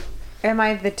 Am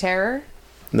I the Terror?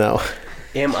 No.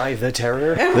 Am I the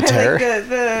Terror? The Terror? Like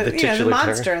the titular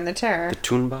monster terror? in the Terror.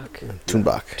 Toonbach?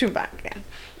 Toonbach. Tupac, yeah.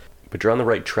 But you're on the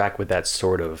right track with that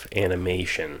sort of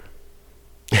animation.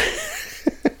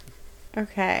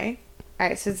 Okay.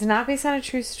 Alright, so it's not based on a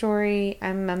true story.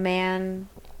 I'm a man.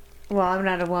 Well, I'm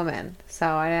not a woman,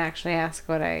 so I didn't actually ask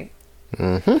what I...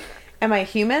 Mm-hmm. Am I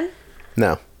human?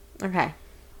 No. Okay.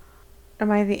 Am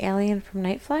I the alien from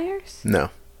Night Flyers? No.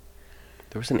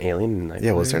 There was an alien in Night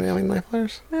Yeah, was there an Flyers? alien Night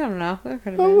Flyers? I don't know. There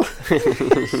could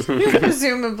have been.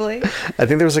 Presumably. I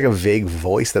think there was like a vague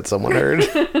voice that someone heard.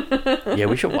 Yeah,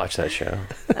 we should watch that show.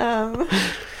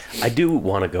 I do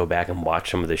want to go back and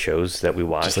watch some of the shows that we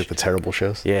watched. Just like the terrible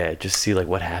shows. Yeah, just see like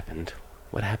what happened.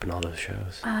 What happened to all those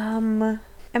shows? Am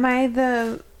I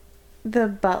the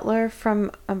butler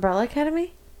from Umbrella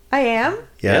Academy? I am?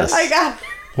 Yes. I got...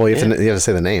 Well, you have to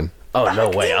say the name. Oh, no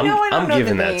Fuck, way. you know I don't I'm know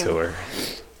giving the that name. to her.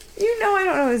 You know I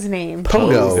don't know his name.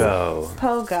 Pogo.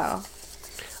 Pogo.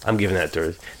 I'm giving that to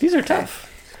her. These are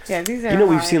tough. Yeah, these are You know,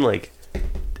 we've hard. seen like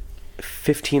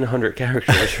 1,500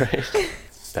 characters, right?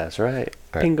 That's right.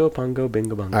 right. Bingo, pongo,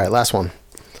 bingo, bongo. All right, last one.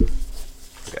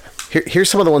 Okay. Here's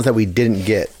some of the ones that we didn't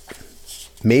get.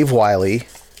 Maeve Wiley,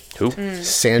 Who?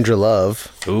 Sandra Love,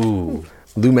 Ooh.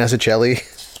 Lou Massicelli,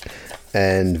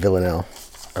 and Villanelle.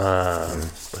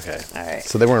 Okay. All right.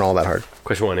 So they weren't all that hard.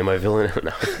 Question one. Am I villain?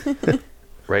 No.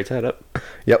 Right side up.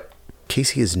 Yep.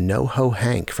 Casey is NoHo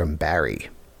Hank from Barry.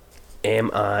 Am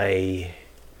I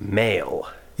male?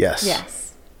 Yes.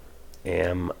 Yes.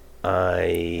 Am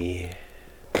I...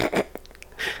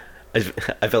 I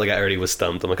felt like I already was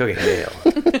stumped. I'm like, okay, male.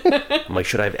 I'm like,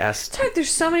 should I have asked Sorry, there's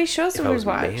so many shows if that I we've was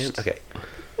man? watched. Okay.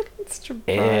 It's true.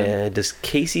 And does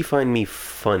Casey find me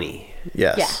funny?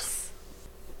 Yes. Yes.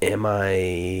 Am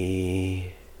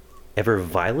I ever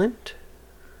violent?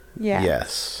 Yeah.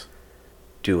 Yes.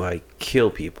 Do I kill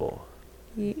people?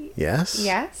 Yes.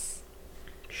 Yes.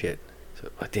 Shit. So,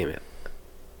 oh, damn it.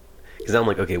 Because I'm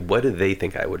like, okay, what do they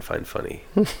think I would find funny?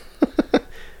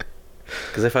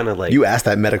 Because I find it like... You asked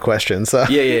that meta question, so.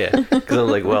 Yeah. Because I'm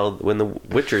like, well, when the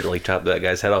Witcher like chopped that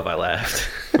guy's head off, I laughed.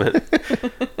 But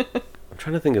I'm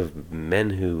trying to think of men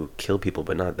who kill people,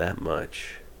 but not that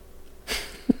much.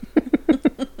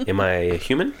 Am I a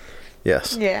human?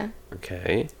 Yes. Yeah.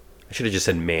 Okay. I should have just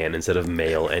said man instead of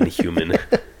male and human.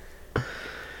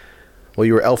 Well,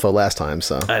 you were Elfo last time,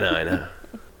 so. I know.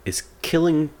 Is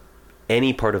killing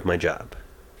any part of my job?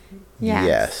 Yes.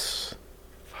 Yes.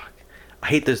 I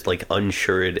hate those like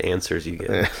unsured answers you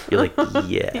get. You're like,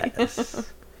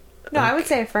 yes. No, I would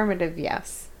say affirmative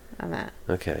yes on that.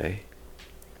 Okay.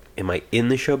 Am I in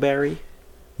the show Barry?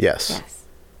 Yes. Yes.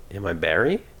 Am I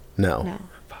Barry? No. No.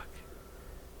 Fuck.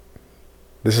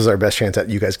 This is our best chance at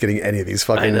you guys getting any of these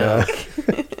fucking. I know.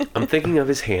 I'm thinking of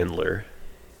his handler.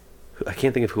 I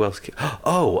can't think of who else.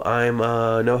 Oh, I'm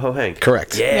NoHo Hank.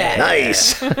 Correct. Yeah.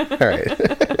 Nice. All right. All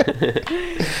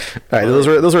right. Those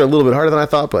were a little bit harder than I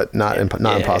thought, but not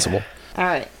impossible. All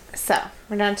right. So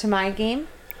we're down to my game,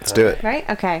 Let's do it. right?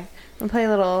 Okay. I'm gonna play a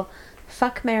little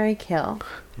fuck, marry, kill.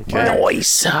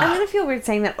 Nice. I'm gonna feel weird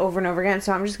saying that over and over again,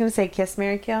 so I'm just gonna say kiss,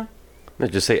 marry, kill. No,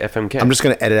 just say FMK. I'm just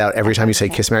gonna edit out every time you say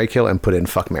kiss, marry, kill, and put in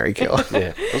fuck, marry, kill.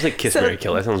 Yeah. I was like kiss, So marry,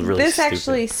 kill. That sounds really This stupid.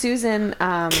 actually, Susan.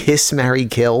 Kiss, marry,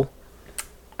 kill.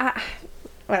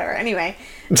 Whatever. Anyway.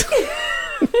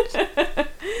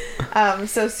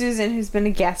 So Susan, who's been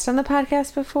a guest on the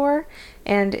podcast before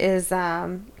and is,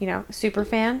 super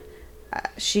fan,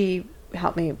 she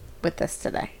helped me with this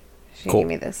today. She Cool. gave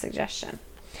me this suggestion.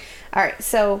 All right.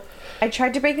 So I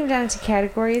tried to break them down into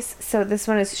categories. So this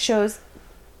one is shows.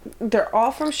 They're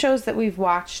all from shows that we've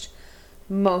watched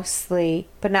mostly,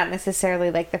 but not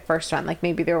necessarily like the first one. Like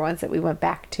maybe there were ones that we went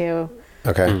back to.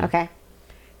 Okay. Okay.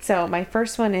 So my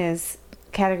first one is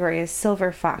category is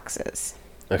silver foxes.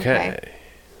 Okay.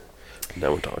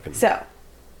 Now we're talking. So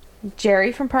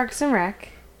Jerry from Parks and Rec.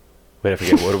 Wait, I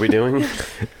forget. What are we doing?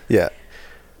 Yeah.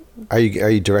 Are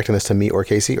you directing this to me or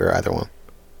Casey or either one?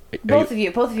 Both of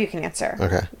you can answer.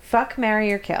 Okay. Fuck,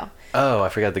 marry, or kill. Oh, I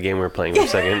forgot the game we were playing for a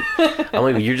second. I'm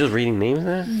like, you're just reading names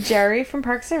now? Jerry from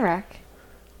Parks and Rec.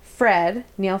 Fred,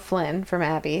 Neil Flynn from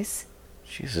Abby's.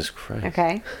 Jesus Christ.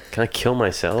 Okay. Can I kill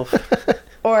myself?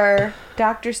 Or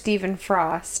Dr. Stephen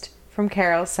Frost from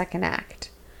Carol's second act.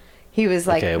 He was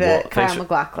like Okay, the well, Kyle thanks for-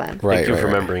 MacLachlan. Right, Thank you right, for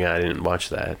right. remembering I didn't watch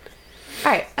that.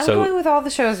 All right, I'm So- going with all the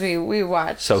shows we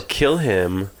watched. So kill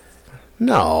him.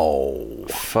 No.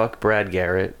 Fuck Brad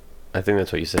Garrett. I think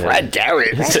that's what you said. Brad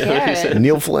Garrett. Brad Garrett.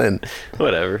 Neil Flynn.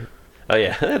 Whatever. Oh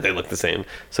yeah, they look the same.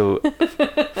 So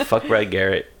fuck Brad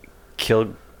Garrett.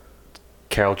 Kill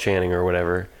Carol Channing or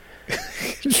whatever.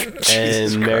 Jesus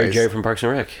And marry Christ. Jerry from Parks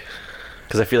and Rec.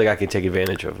 Because I feel like I can take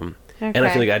advantage of him. And I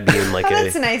Okay. feel like I'd be in like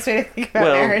That's a a... nice way to think about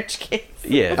Well, marriage, Case.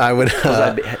 Yeah. I would 'Cause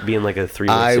I'd be in like a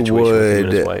three-way I situation with him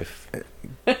and his would- wife.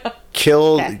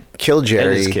 kill Okay. kill Jerry.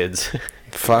 And his kids.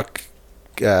 Fuck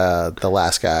the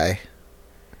last guy.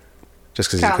 Just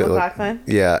because Kyle MacLachlan?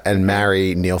 Yeah, and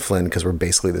marry Neil Flynn because we're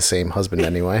basically the same husband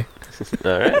anyway.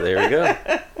 All right, there we go.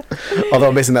 Although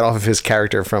I'm basing that off of his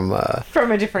character from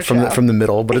From a different from show. the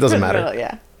middle, but it doesn't From the matter. middle,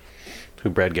 yeah. Who,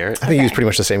 Brad Garrett? I think he was pretty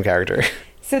much the same character.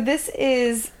 So this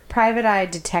is Private Eye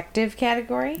Detective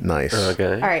category. Nice.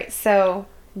 Okay. All right, so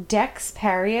Dex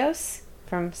Parios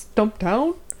from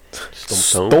Stumptown.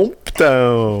 Stomp. Stomp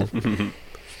down.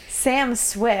 Sam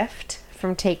Swift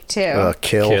from Take Two.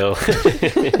 Kill.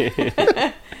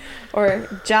 Or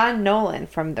John Nolan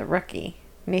from The Rookie.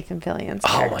 Nathan Fillion's Oh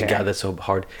character. my god, that's so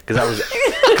hard. Because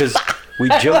we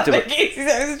joked about... Casey's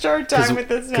having a short time with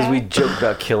this Because now. we joked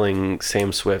about killing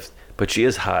Sam Swift, but she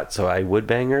is hot, so I would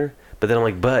bang her. But then I'm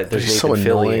like, but there's She's Nathan so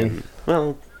Fillion. annoying.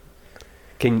 Well,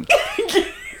 can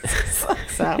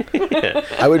So,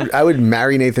 I would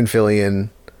marry Nathan Fillion,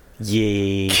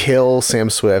 yeah. kill Sam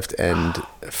Swift, and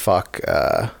fuck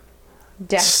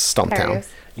Dex Stumptown. Parios.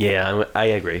 Yeah, I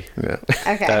agree. yeah.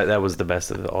 Okay. That was the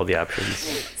best of all the options.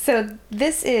 So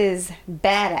this is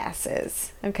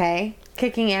badasses, okay?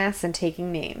 Kicking ass and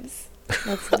taking names.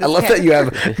 That's I love that you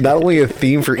have not only a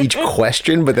theme for each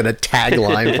question, but then a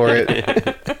tagline for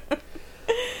it.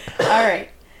 All right.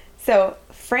 So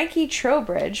Frankie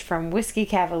Trowbridge from Whiskey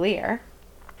Cavalier,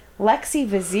 Lexi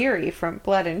Vaziri from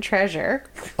Blood and Treasure,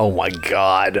 Oh my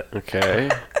god. Okay.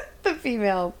 the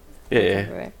female,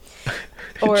 Yeah.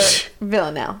 or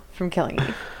Villanelle from Killing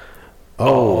Eve.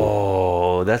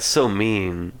 Oh, that's so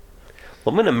mean.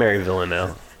 Well, I'm gonna marry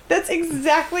Villanelle. That's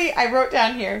exactly I wrote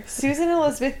down here. Susan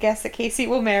Elizabeth guessed that Casey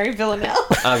will marry Villanelle.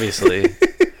 Obviously.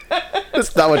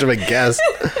 That's not much of a guess.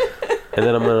 And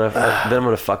then I'm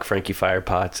gonna fuck Frankie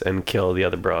Firepotts and kill the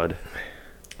other broad.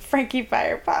 Frankie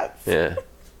Firepotts. Yeah.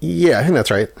 Yeah, I think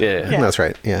that's right. Yeah. I think that's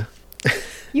right. Yeah.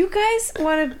 You guys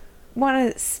want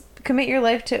to commit your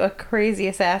life to a crazy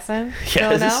assassin? Yeah,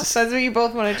 Villanelle? this is- That's what you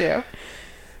both want to do.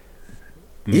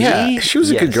 Yeah, Me? she was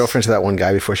a good Yes. girlfriend to that one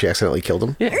guy before she accidentally killed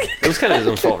him. Yeah. It was kind of his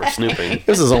own fault for snooping. It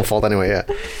was his own fault anyway, yeah.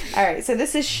 All right, so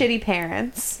this is shitty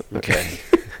parents. Okay.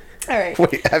 All right.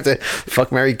 Wait, I have to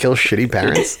fuck, marry, kill shitty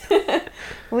parents?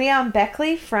 Leon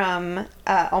Beckley from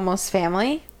Almost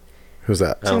Family. Who's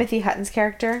that? Oh. Timothy Hutton's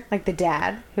character, like the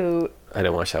dad who, I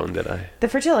didn't watch that one, did I? the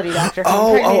fertility doctor who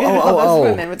Oh, impregnated oh, all those oh,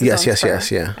 women with his yes, own yes, sperm.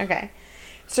 yes, yeah. Okay.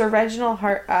 So Reginald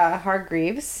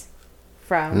Hargreaves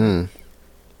from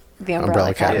The Umbrella, Umbrella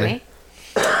Academy.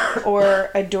 Or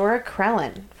Adora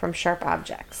Krellin from Sharp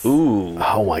Objects. Ooh.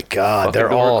 Oh my god, Fuck they're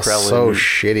Adora all Krellin. so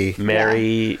shitty.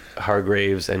 Marry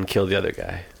Hargraves and kill the other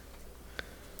guy.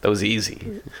 That was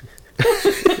easy.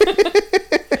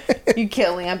 You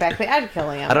kill Leon Beckley. I'd kill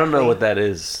Leon I don't know Beckley. what that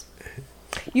is.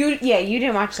 You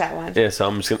didn't watch that one. Yeah, so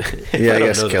I'm just gonna. if Yeah, I don't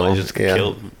guess know the kill line, him. Just Yeah,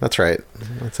 kill him. that's right.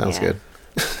 That sounds Yeah. good.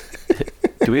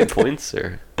 Do we have points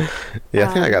or? Yeah,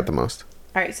 I think I got the most.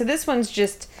 All right, so this one's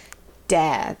just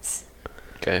dads.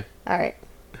 Okay. All right.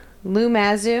 Lou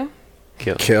Mazu,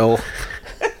 Kill. Kill.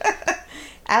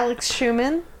 Alex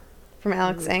Schumann from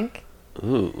Alex Inc.,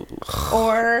 Ooh.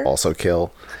 or Also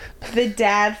kill. the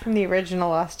dad from the original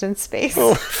Lost in Space.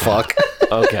 Oh, fuck.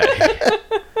 Okay.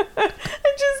 I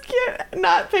just can't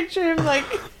not picture him like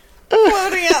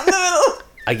floating out in the middle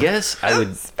I guess I of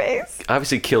would space.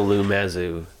 obviously kill Lou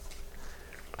Mazu.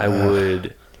 I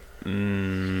would.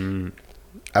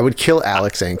 I would kill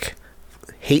Alex Inc.,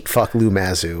 hate fuck Lou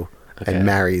Mazu, Okay. and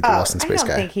marry the Oh, Lost in I Space don't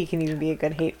guy. think he can even be a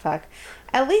good hate fuck.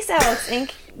 At least Alex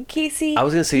Inc., Casey. I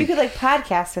was gonna say- you could like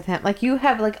podcast with him. Like you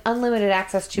have like unlimited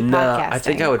access to No, podcasting. I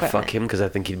think I would equipment. fuck him because I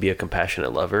think he'd be a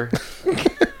compassionate lover.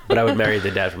 But I would marry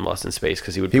the dad from Lost in Space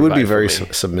because he would. He would be provide for very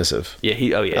me. submissive. Yeah.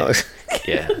 He. Oh yeah.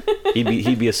 Yeah.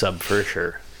 He'd be a sub for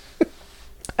sure.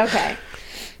 Okay.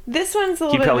 This one's a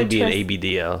little He'd bit probably of a be an twist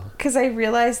ABDL. because I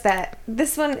realized that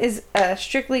this one is a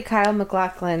strictly Kyle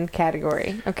MacLachlan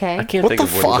category. Okay. I can't What think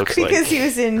the of what fuck? he looks like. Because he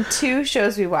was in 2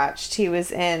 shows we watched. He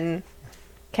was in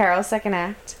Carol's Second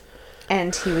Act,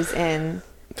 and he was in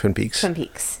Twin Peaks. Twin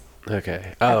Peaks.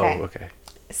 Okay. Oh. Okay. Okay.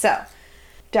 So,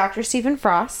 Dr. Stephen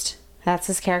Frost, that's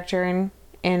his character in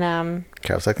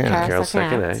Carol's Second Carol- Act. Carol's Second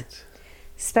second Act. act.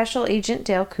 Special Agent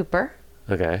Dale Cooper,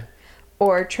 Okay.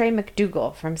 or Trey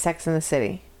McDougal from Sex and the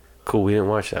City. Cool. We didn't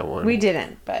watch that one. We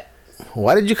didn't, but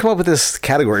Why did you come up with this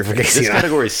category for Casey? This and I?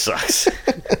 category sucks.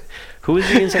 Who is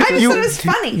he in Sex I and just the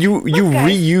thought it was funny. You Look,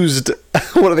 guys. reused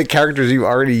one of the characters you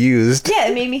already used. Yeah,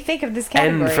 it made me think of this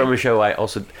category. And from a show I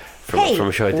also hey, from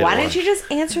a show I didn't why watch. don't you just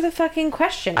answer the fucking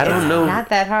question? I don't It's know. Not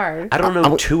that hard. I don't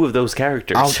know 2 of those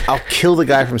characters. I'll kill the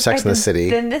guy from Sex Right, and the then- City.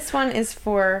 Then this one is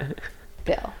for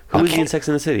Bill. Who is he in Sex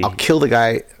and the City? I'll kill the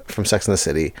guy from Sex and the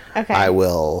City. Okay. I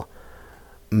will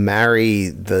marry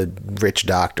the rich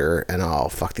doctor, and I'll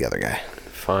fuck the other guy.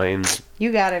 Fine.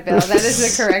 You got it, Bill. That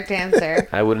is the correct answer.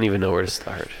 I wouldn't even know where to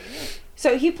start.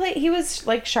 So he was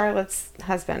like Charlotte's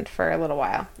husband for a little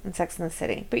while in Sex and the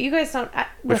City. But you guys don't.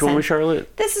 Which listen, one was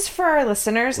Charlotte? This is for our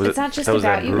listeners. Was It's it- not just that was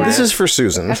about that you Bruce? guys. This is for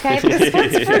Susan. Okay, this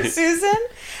one's for Susan.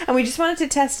 And we just wanted to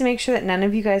test to make sure that none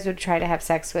of you guys would try to have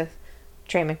sex with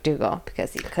Trey McDougal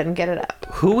because he couldn't get it up.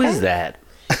 Who is that?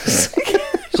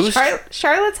 Who's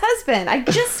Charlotte's husband. I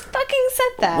just fucking said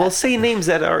that. Well, say names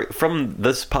that are from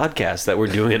this podcast that we're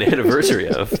doing an anniversary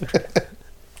of.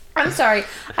 I'm sorry.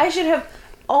 I should have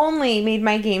only made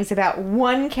my games about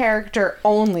one character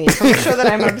only from a show that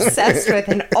I'm obsessed with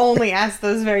and only ask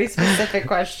those very specific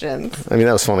questions. I mean,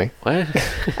 that was funny. What?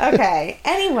 Okay.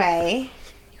 Anyway,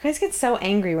 you guys get so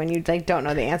angry when you like don't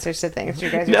know the answers to things. You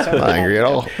guys are No. so Not angry at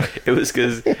all. It was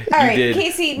because All right,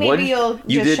 Casey, maybe you'll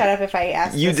just shut up if I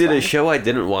ask. You this did one. a show I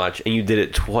didn't watch, and you did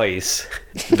it twice.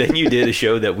 Then you did a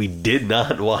show that we did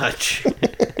not watch.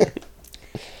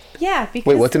 Yeah, because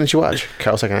Wait, what didn't you watch?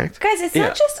 Carol's Second Act? guys, it's Yeah.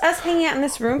 not just us hanging out in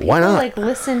this room. People Why not? like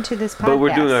listen to this podcast. But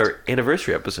we're doing our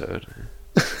anniversary episode.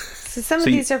 So some so of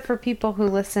you- these are for people who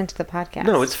listen to the podcast.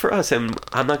 No, it's for us, and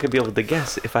I'm not going to be able to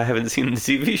guess if I haven't seen the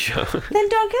TV show. Then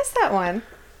don't guess that one.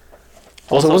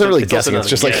 Also, it wasn't really It's also guessing. not It's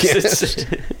just a like guess. It's-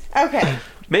 Okay.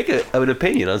 Make an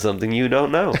opinion on something you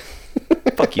don't know.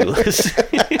 Fuck you, Liz.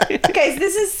 Guys,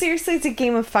 this is seriously, it's a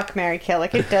game of fuck, marry, kill.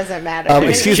 Like, it doesn't matter.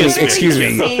 excuse It's me, literally excuse the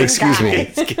me, same excuse me.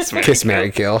 guy. Kiss,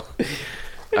 marry, kill.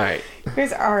 All right. You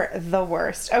guys are the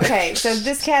worst. Okay, so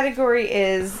this category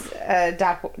is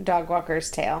Dog Walker's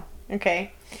Tale.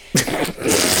 Okay. She's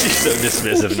so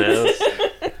dismissive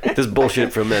now. This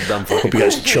bullshit from that dumb fucking. Hope you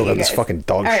guys chilled out You this guys. fucking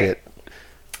dog All right.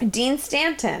 shit. Dean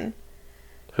Stanton.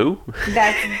 Who?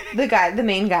 That's the guy, the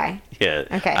main guy. Yeah.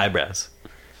 Okay. Eyebrows.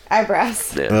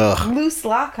 Eyebrows. Yeah. Ugh. Luce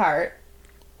Lockhart.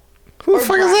 Who the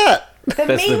fuck is that? The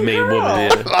That's the main girl.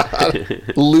 woman. Yeah.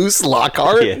 Luce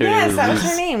Lockhart? Yeah, her name Yes, was that was her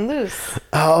Luce. name, Luce.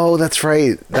 Oh, that's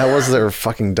right. That was their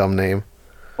fucking dumb name.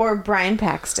 Or Brian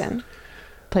Paxton,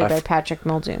 played by Patrick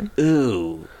Muldoon.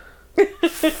 Ooh.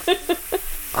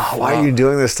 Oh, why are you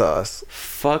doing this to us?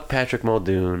 Fuck Patrick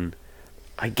Muldoon.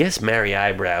 I guess marry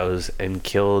Eyebrows and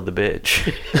kill the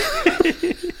bitch.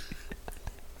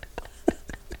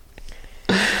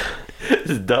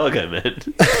 This dog I meant.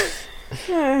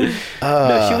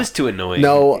 No, she was too annoying.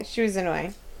 No, She was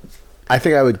annoying. I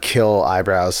think I would kill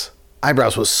Eyebrows.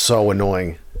 Eyebrows was so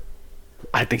annoying.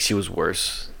 I think she was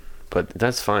worse. But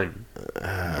that's fine.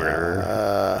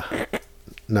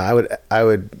 No, I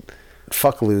would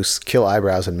fuck Luce, kill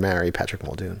Eyebrows, and marry Patrick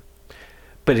Muldoon.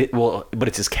 But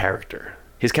it's his character.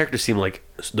 His character seemed like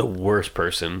the worst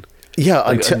person. Yeah,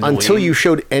 Like, until annoying. you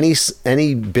showed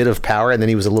any bit of power, and then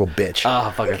he was a little bitch.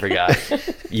 Oh, fuck, I forgot.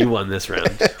 You won this round.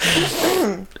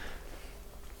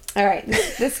 All right,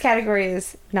 this category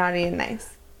is naughty and nice.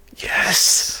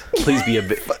 Yes. Please be a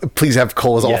bit. Please have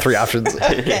Cole as all Yes. three options.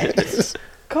 Okay.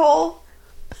 Cole,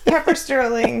 Pepper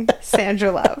Sterling,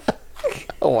 Sandra Love.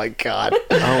 Oh my god.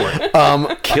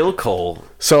 Oh, kill Cole.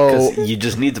 So, Because you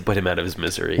just need to put him out of his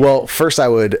misery. well, first I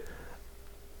would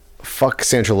fuck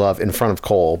Sandra Love in front of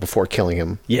Cole before killing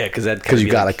him, Yeah, because because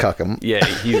you gotta cuck him. Yeah,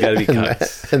 he's got to be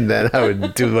cucked. And then I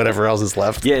would do whatever else is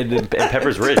left. Yeah, and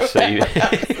Pepper's rich, so you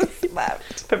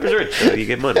Left. Pepper's rich, so you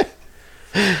get money.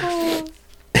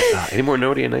 Any more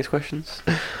naughty and nice questions?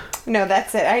 No,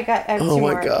 that's it. I have Oh two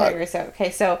my more God. categories.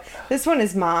 Okay, so this one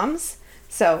is moms.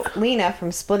 So Lena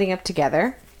from Splitting Up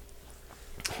Together,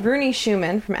 Rooney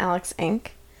Schumann from Alex Inc.,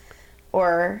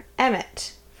 or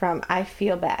Emmett from I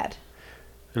Feel Bad.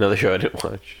 Another show I didn't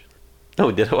watch.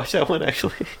 Oh, did I watch that one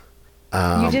actually?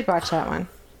 You did watch that one.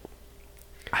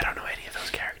 I don't know any of those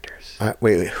characters.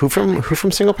 Wait, who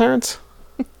from Single Parents?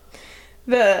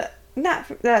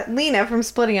 Lena from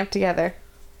Splitting Up Together.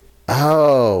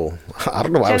 Oh, I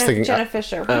don't know. I was thinking. Jenna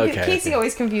Fisher. Okay. Casey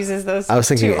always confuses those. I was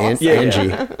thinking two also.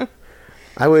 Angie.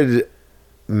 I would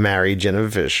marry Jenna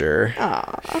Fisher.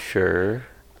 Sure.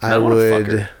 I wanna fuck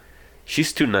would her.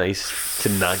 She's too nice to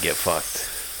not get fucked.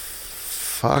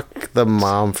 fuck the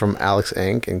mom from Alex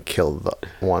Inc. and kill the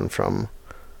one from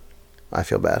I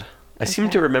Feel Bad. I seem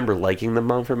to remember liking the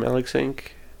mom from Alex Inc.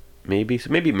 Maybe. So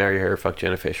maybe marry her, fuck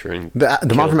Jenna Fisher, and The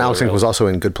kill mom from the Alex Inc. girl. was also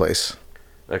in Good Place.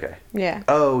 Okay. Yeah.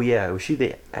 Oh, yeah. Was she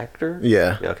the actor?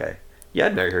 Yeah. Okay. Yeah,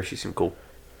 I'd marry her. She seemed cool.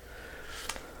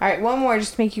 All right, one more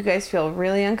just to make you guys feel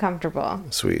really uncomfortable.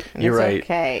 Sweet. And You're it's right.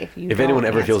 Okay. If anyone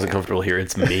ever feels answer. uncomfortable here,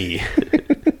 it's me.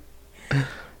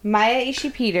 Maya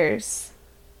Ishii Peters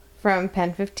from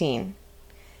Pen 15.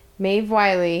 Maeve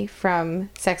Wiley from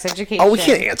Sex Education. Oh, we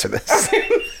can't answer this.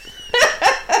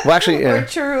 Well, actually, Or yeah.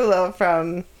 Chirulo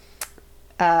from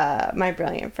My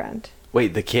Brilliant Friend.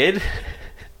 Wait, the kid?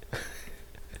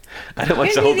 I don't watch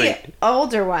It's the gonna whole be thing. the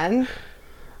older one,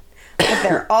 but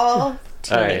they're all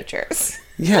teenagers.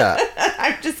 Yeah.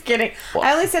 I'm just kidding.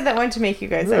 I only said that one to make you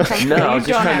guys uncomfortable. No, I you was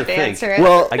just don't trying have to to think. answer it.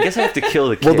 Well, I guess I have to kill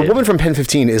the kid. well, the woman from Pen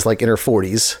 15 is like in her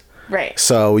 40s, right.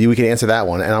 so we can answer that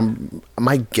one. And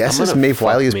my guess I'm is gonna Maeve fuck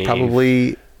Wiley is Maeve.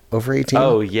 probably over 18.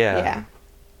 Oh, yeah.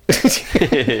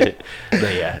 Yeah. No,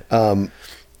 yeah.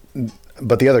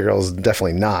 But the other girl's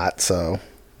definitely not. So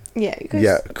Yeah. You guys,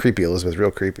 yeah, creepy Elizabeth, real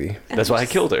creepy. That's why I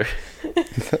killed her.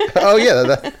 Oh yeah,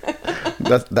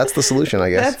 that's the solution,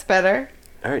 I guess. That's better.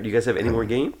 All right, do you guys have any more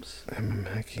games?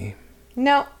 Mackie.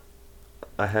 No.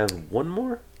 I have one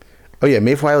more. Oh yeah,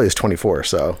 Maeve Wiley is 24.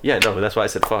 So Yeah, no, that's why I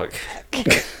said fuck.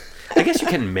 I guess you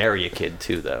can marry a kid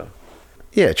too, though.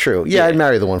 yeah, true. Yeah, I'd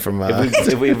marry the one from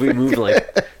If we moved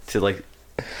like to like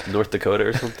North Dakota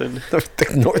or something, North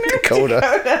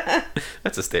Dakota.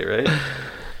 that's a state, right?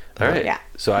 All right. Yeah.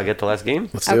 So I get the last game.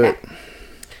 Let's do Okay. it.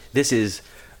 This is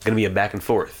going to be a back and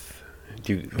forth.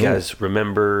 Do you guys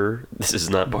remember? This is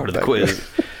not part of the Back- quiz.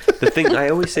 The thing I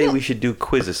always say we should do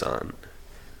quizzes on.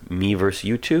 Me versus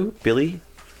you two, Billy,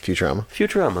 Futurama.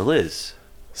 Futurama, Liz,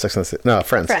 Sex and the City. No,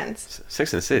 Friends. Friends.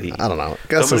 Sex and the City. I don't know.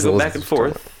 So I'm gonna go Elizabeth back and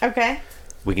forth. Okay.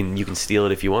 You can steal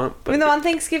it if you want. But Even though on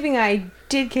Thanksgiving I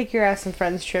did kick your ass in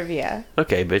Friends trivia.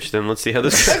 okay, bitch. Then let's see how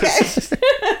this goes.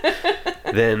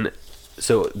 Then,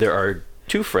 so there are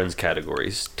two Friends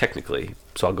categories technically.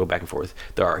 So I'll go back and forth.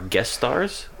 There are guest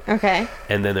stars, Okay.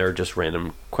 and then there are just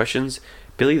random questions.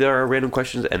 Billy, there are random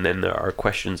questions, and then there are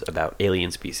questions about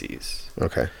alien species.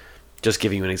 Okay. Just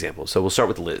giving you an example. So we'll start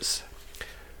with Liz.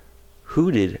 Who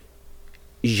did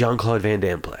Jean-Claude Van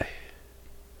Damme play?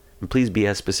 And please be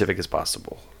as specific as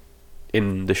possible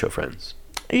in the show Friends.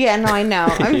 Yeah, no, I know.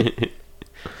 I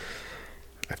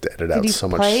have to edit out Did he so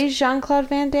much. play Jean-Claude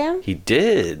Van Damme? He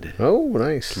did. Oh,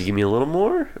 nice. Can you give me a little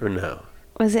more or no?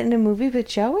 Was it in a movie with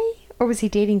Joey? Or was he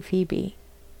dating Phoebe?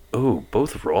 Oh,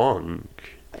 both wrong.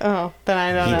 Oh, then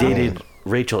I don't He know. dated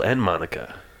Rachel and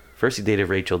Monica. First he dated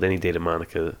Rachel, then he dated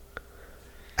Monica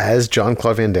As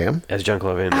Jean-Claude Van Damme. as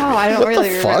Jean-Claude Van Oh, Damme. I don't What the really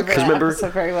fuck? remember 'Cause that remember-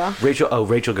 episode very well.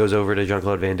 Rachel goes over to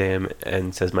Jean-Claude Van Damme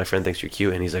and says, "My friend thinks you're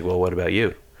cute," and he's like, "Well, what about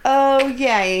you?" Oh,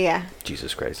 yeah.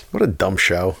 Jesus Christ. What a dumb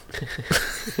show.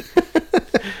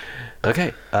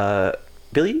 Okay,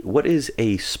 Billy, what is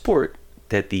a sport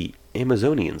that the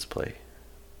Amazonians play?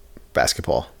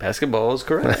 Basketball. Basketball is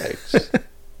correct.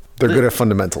 They're good at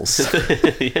fundamentals.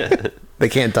 Yeah, They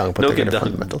can't dunk, but no they're good good at done,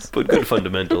 fundamentals. but good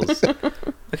fundamentals.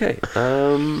 Okay,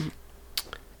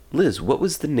 Liz, what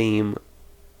was the name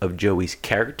of Joey's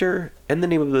character and the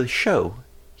name of the show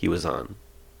he was on?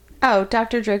 Oh,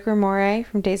 Dr. Draco Moray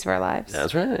from Days of Our Lives.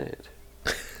 That's right.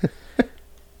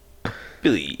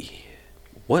 Billy,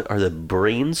 what are the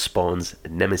brain spawn's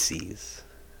nemesis?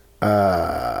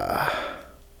 The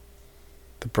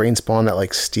brain spawn that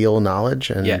like steal knowledge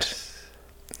and Yes.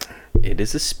 It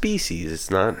is a species. It's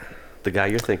not the guy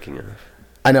you're thinking of.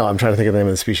 I know, I'm trying to think of the name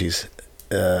of the species.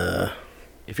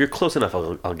 If you're close enough,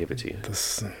 I'll give it to you.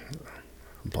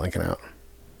 I'm blanking out.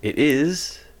 It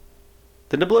is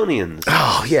the Niblonians.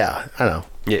 Oh yeah, I know.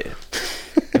 Yeah.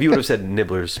 If you would have said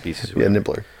Nibbler's species. Yeah,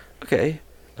 Nibbler. Okay.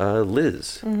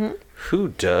 Liz. Who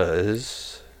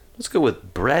does... Let's go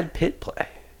with Brad Pitt play.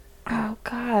 Oh,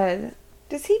 God.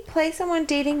 Does he play someone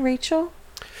dating Rachel?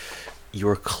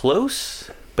 You're close,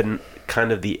 but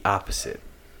kind of the opposite.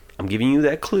 I'm giving you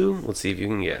that clue. Let's see if you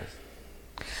can guess.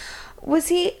 Was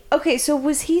he... Okay, so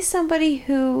was he somebody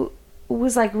who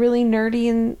was, like, really nerdy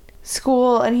in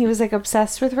school and he was, like,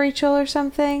 obsessed with Rachel or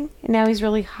something? And now he's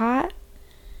really hot?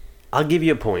 I'll give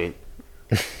you a point.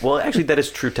 Well, actually, that is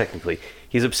true technically.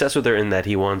 He's obsessed with her in that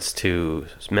he wants to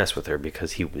mess with her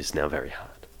because he was now very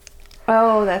hot.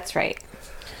 Oh, that's right.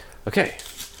 Okay,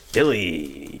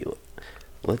 Billy.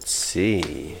 Let's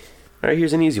see. All right,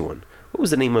 here's an easy one. What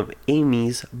was the name of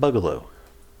Amy's bungalow?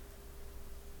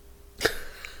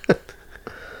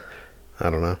 I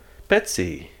don't know.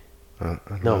 Betsy. I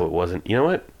don't No, know. it wasn't. You know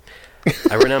what?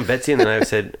 I wrote down Betsy, and then I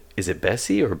said, is it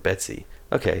Bessie or Betsy?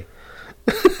 Okay.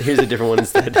 Here's a different one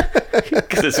instead.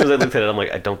 Because as soon as I looked at it, I'm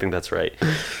like, I don't think that's right.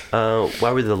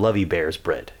 Why were the Lovey Bears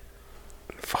bred?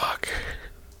 Fuck.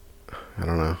 I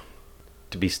don't know.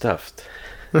 To be stuffed.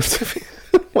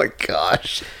 Oh my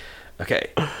gosh.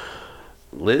 Okay.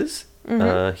 Liz,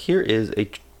 here is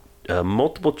a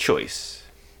multiple choice.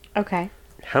 Okay.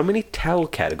 How many towel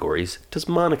categories does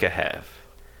Monica have?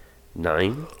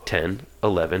 9, 10,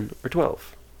 11, or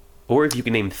 12? Or if you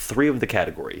can name 3 of the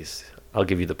categories, I'll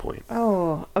give you the point.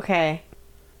 Oh, okay.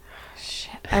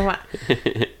 Shit. I want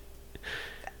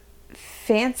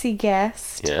fancy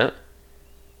guest. Yeah?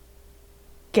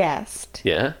 Guest.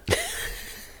 Yeah?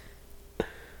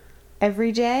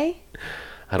 Every day.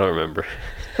 I don't remember.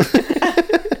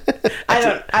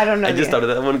 I don't know. I just the thought of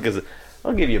that one because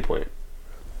I'll give you a point.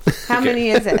 How okay. many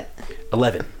is it?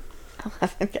 11.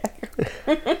 11.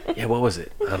 Yeah, what was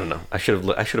it? I don't know. I should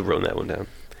have written that one down.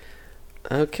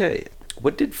 Okay.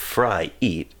 What did Fry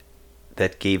eat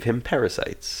that gave him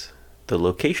parasites? The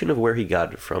location of where he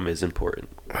got it from is important.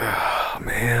 Oh,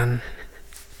 man.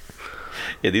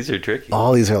 Yeah, these are tricky.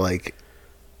 All these are like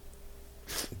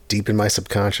deep in my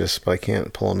subconscious, but I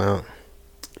can't pull them out.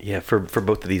 Yeah, for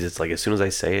both of these, it's like as soon as I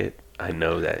say it, I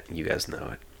know that you guys know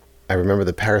it. I remember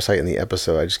the parasite in the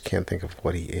episode. I just can't think of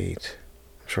what he ate.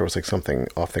 I'm sure it was like something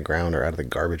off the ground or out of the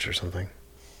garbage or something.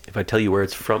 If I tell you where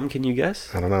it's from, can you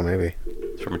guess? I don't know, maybe.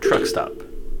 It's from a truck stop.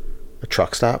 A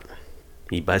truck stop?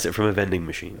 He buys it from a vending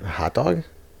machine. A hot dog?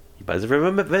 He buys it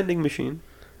from a vending machine.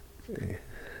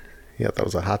 Yeah, that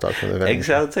was a hot dog from the vending Egg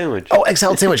salad sandwich. Oh, egg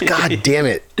salad sandwich. God damn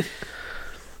it.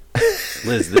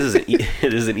 Liz, this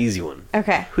is an easy one.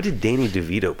 Okay. Who did Danny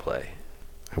DeVito play?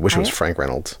 I wish it was Right? Frank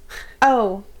Reynolds.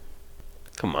 Oh,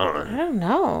 Come I on. don't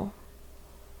know.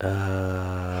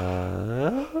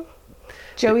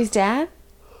 Joey's dad?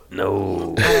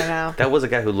 No. I don't know. That was a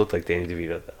guy who looked like Danny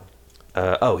DeVito,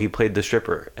 though. He played the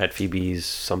stripper at Phoebe's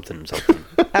something.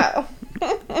 Oh.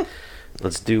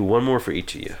 Let's do one more for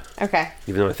each of you. Okay.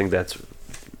 Even though I think that's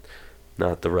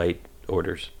not the right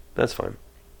orders. That's fine.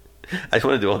 I just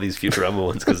want to do all these Futurama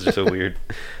ones because they're so weird.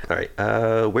 All right.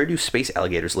 Where do space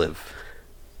alligators live?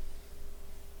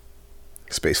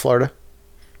 Space Florida?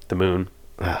 The moon.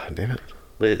 Ah, damn it.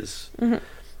 Liz.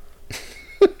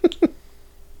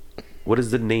 What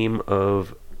is the name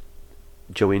of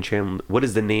Joey and Chandler? What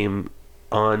is the name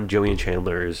on Joey and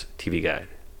Chandler's TV guide?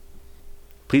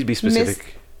 Please be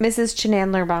specific. Mrs.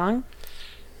 Chandler Bong.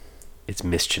 It's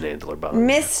Miss Chandler Bong.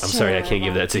 Miss. I'm sorry, I can't Chandler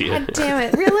give that to you. God damn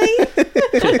it! Really?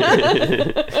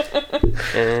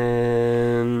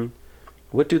 And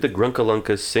what do the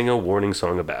Grunkalunkas sing a warning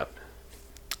song about?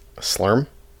 Slurm?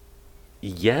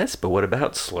 Yes, but what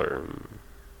about Slurm?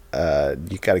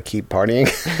 You gotta keep partying?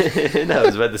 No,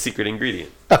 it's about the secret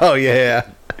ingredient. Oh, yeah.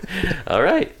 All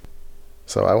right.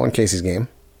 So I won Casey's game.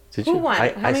 Did Who you? won? I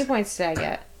How many points did I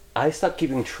get? I stopped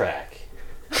keeping track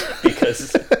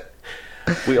because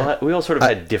we all sort of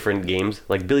had different games.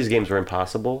 Like Billy's games were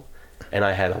impossible, and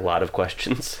I had a lot of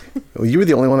questions. Well, you were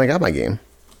the only one that got my game.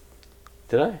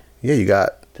 Did I? Yeah, you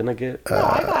got... Didn't I get? No,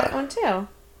 I got one too.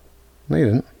 No, you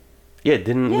didn't. Yeah,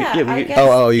 didn't Yeah, we? I guess-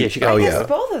 You... Yeah, she got- oh, I yeah. guess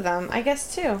both of them. I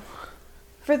guess two.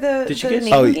 For the Did she the guess?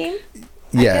 name Oh, game. I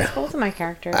Yeah. guess both of my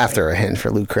characters. After a hint for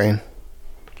Luke Crane.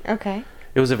 Okay.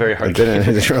 It was a very It hard didn't, game.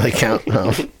 it didn't really count.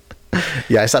 No.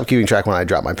 Yeah, I stopped keeping track when I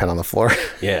dropped my pen on the floor.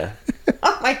 Yeah.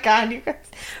 Oh my god, you guys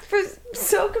for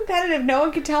so competitive. No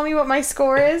one can tell me what my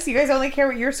score is. You guys only care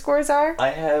what your scores are. I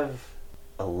have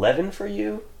 11 for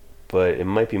you, but it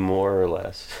might be more or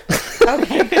less.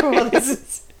 Okay, cool. This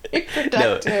is No,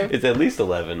 productive. it's at least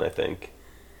 11, I think.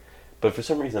 But for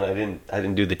some reason, I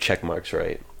didn't do the check marks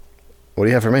right. What do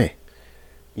you have for me?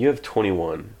 You have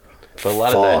 21. But a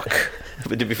lot of Fuck. that,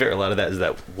 but to be fair, a lot of that is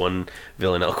that one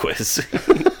Villanelle quiz.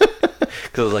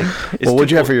 Because I was like, it's Well, what'd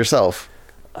too you have for cool. yourself?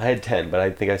 I had 10, but I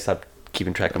think I stopped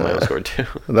keeping track of my own score too.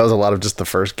 That was a lot of just the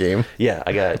first game. Yeah,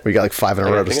 I got. We got like 5 in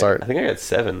a row to start. I think I got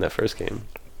 7 that first game.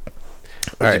 All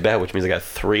Which right. is bad, which means I got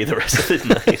 3 the rest of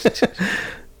the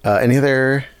night. Any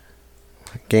other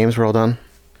games we're all done?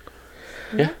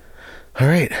 Yeah. All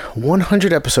right.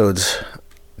 100 episodes.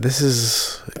 This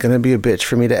is gonna be a bitch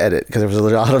for me to edit because there was a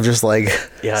lot of just like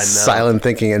Yeah, I know. silent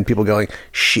thinking and people going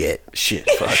shit,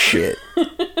 Fuck. shit,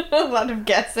 A lot of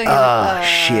guessing.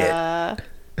 shit.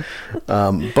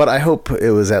 But I hope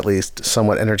it was at least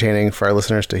somewhat entertaining for our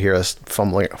listeners to hear us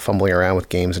fumbling around with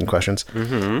games and questions.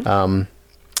 Mm-hmm.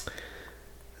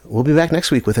 We'll be back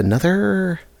next week with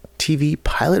another TV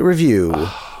pilot review.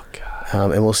 Oh,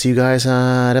 God. And we'll see you guys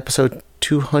at episode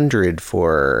 200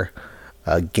 for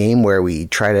a game where we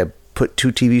try to put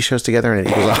two TV shows together and it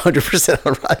equals 100%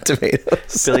 on Rotten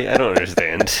Tomatoes. Billy, I don't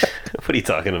understand. What are you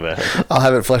talking about? I'll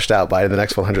have it fleshed out by the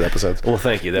next 100 episodes. Well,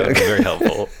 thank you. That would be very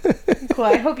helpful. Cool.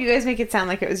 I hope you guys make it sound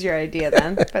like it was your idea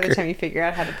then. By the time you figure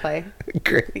out how to play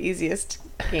Great. the easiest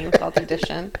game called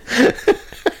Edition.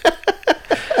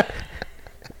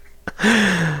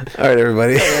 All right,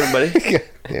 everybody. Everybody.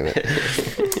 Damn it.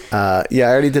 Yeah,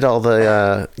 I already did all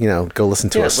the, go listen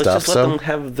to Yeah, us let's stuff. just let So them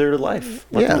have their life.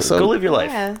 Let Yeah, them, so- go live your life.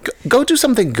 Yeah. go do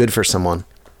something good for someone.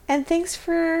 And thanks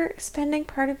for spending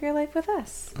part of your life with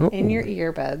us in your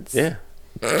earbuds. Yeah.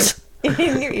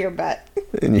 In your ear butt.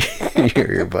 In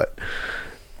your butt.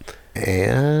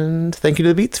 And thank you to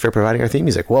the Beats for providing our theme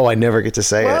music. Whoa, I never get to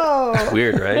say Whoa.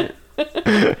 Weird, right?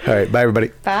 it. All right, bye, everybody.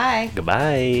 Bye.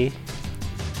 Goodbye.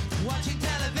 Watch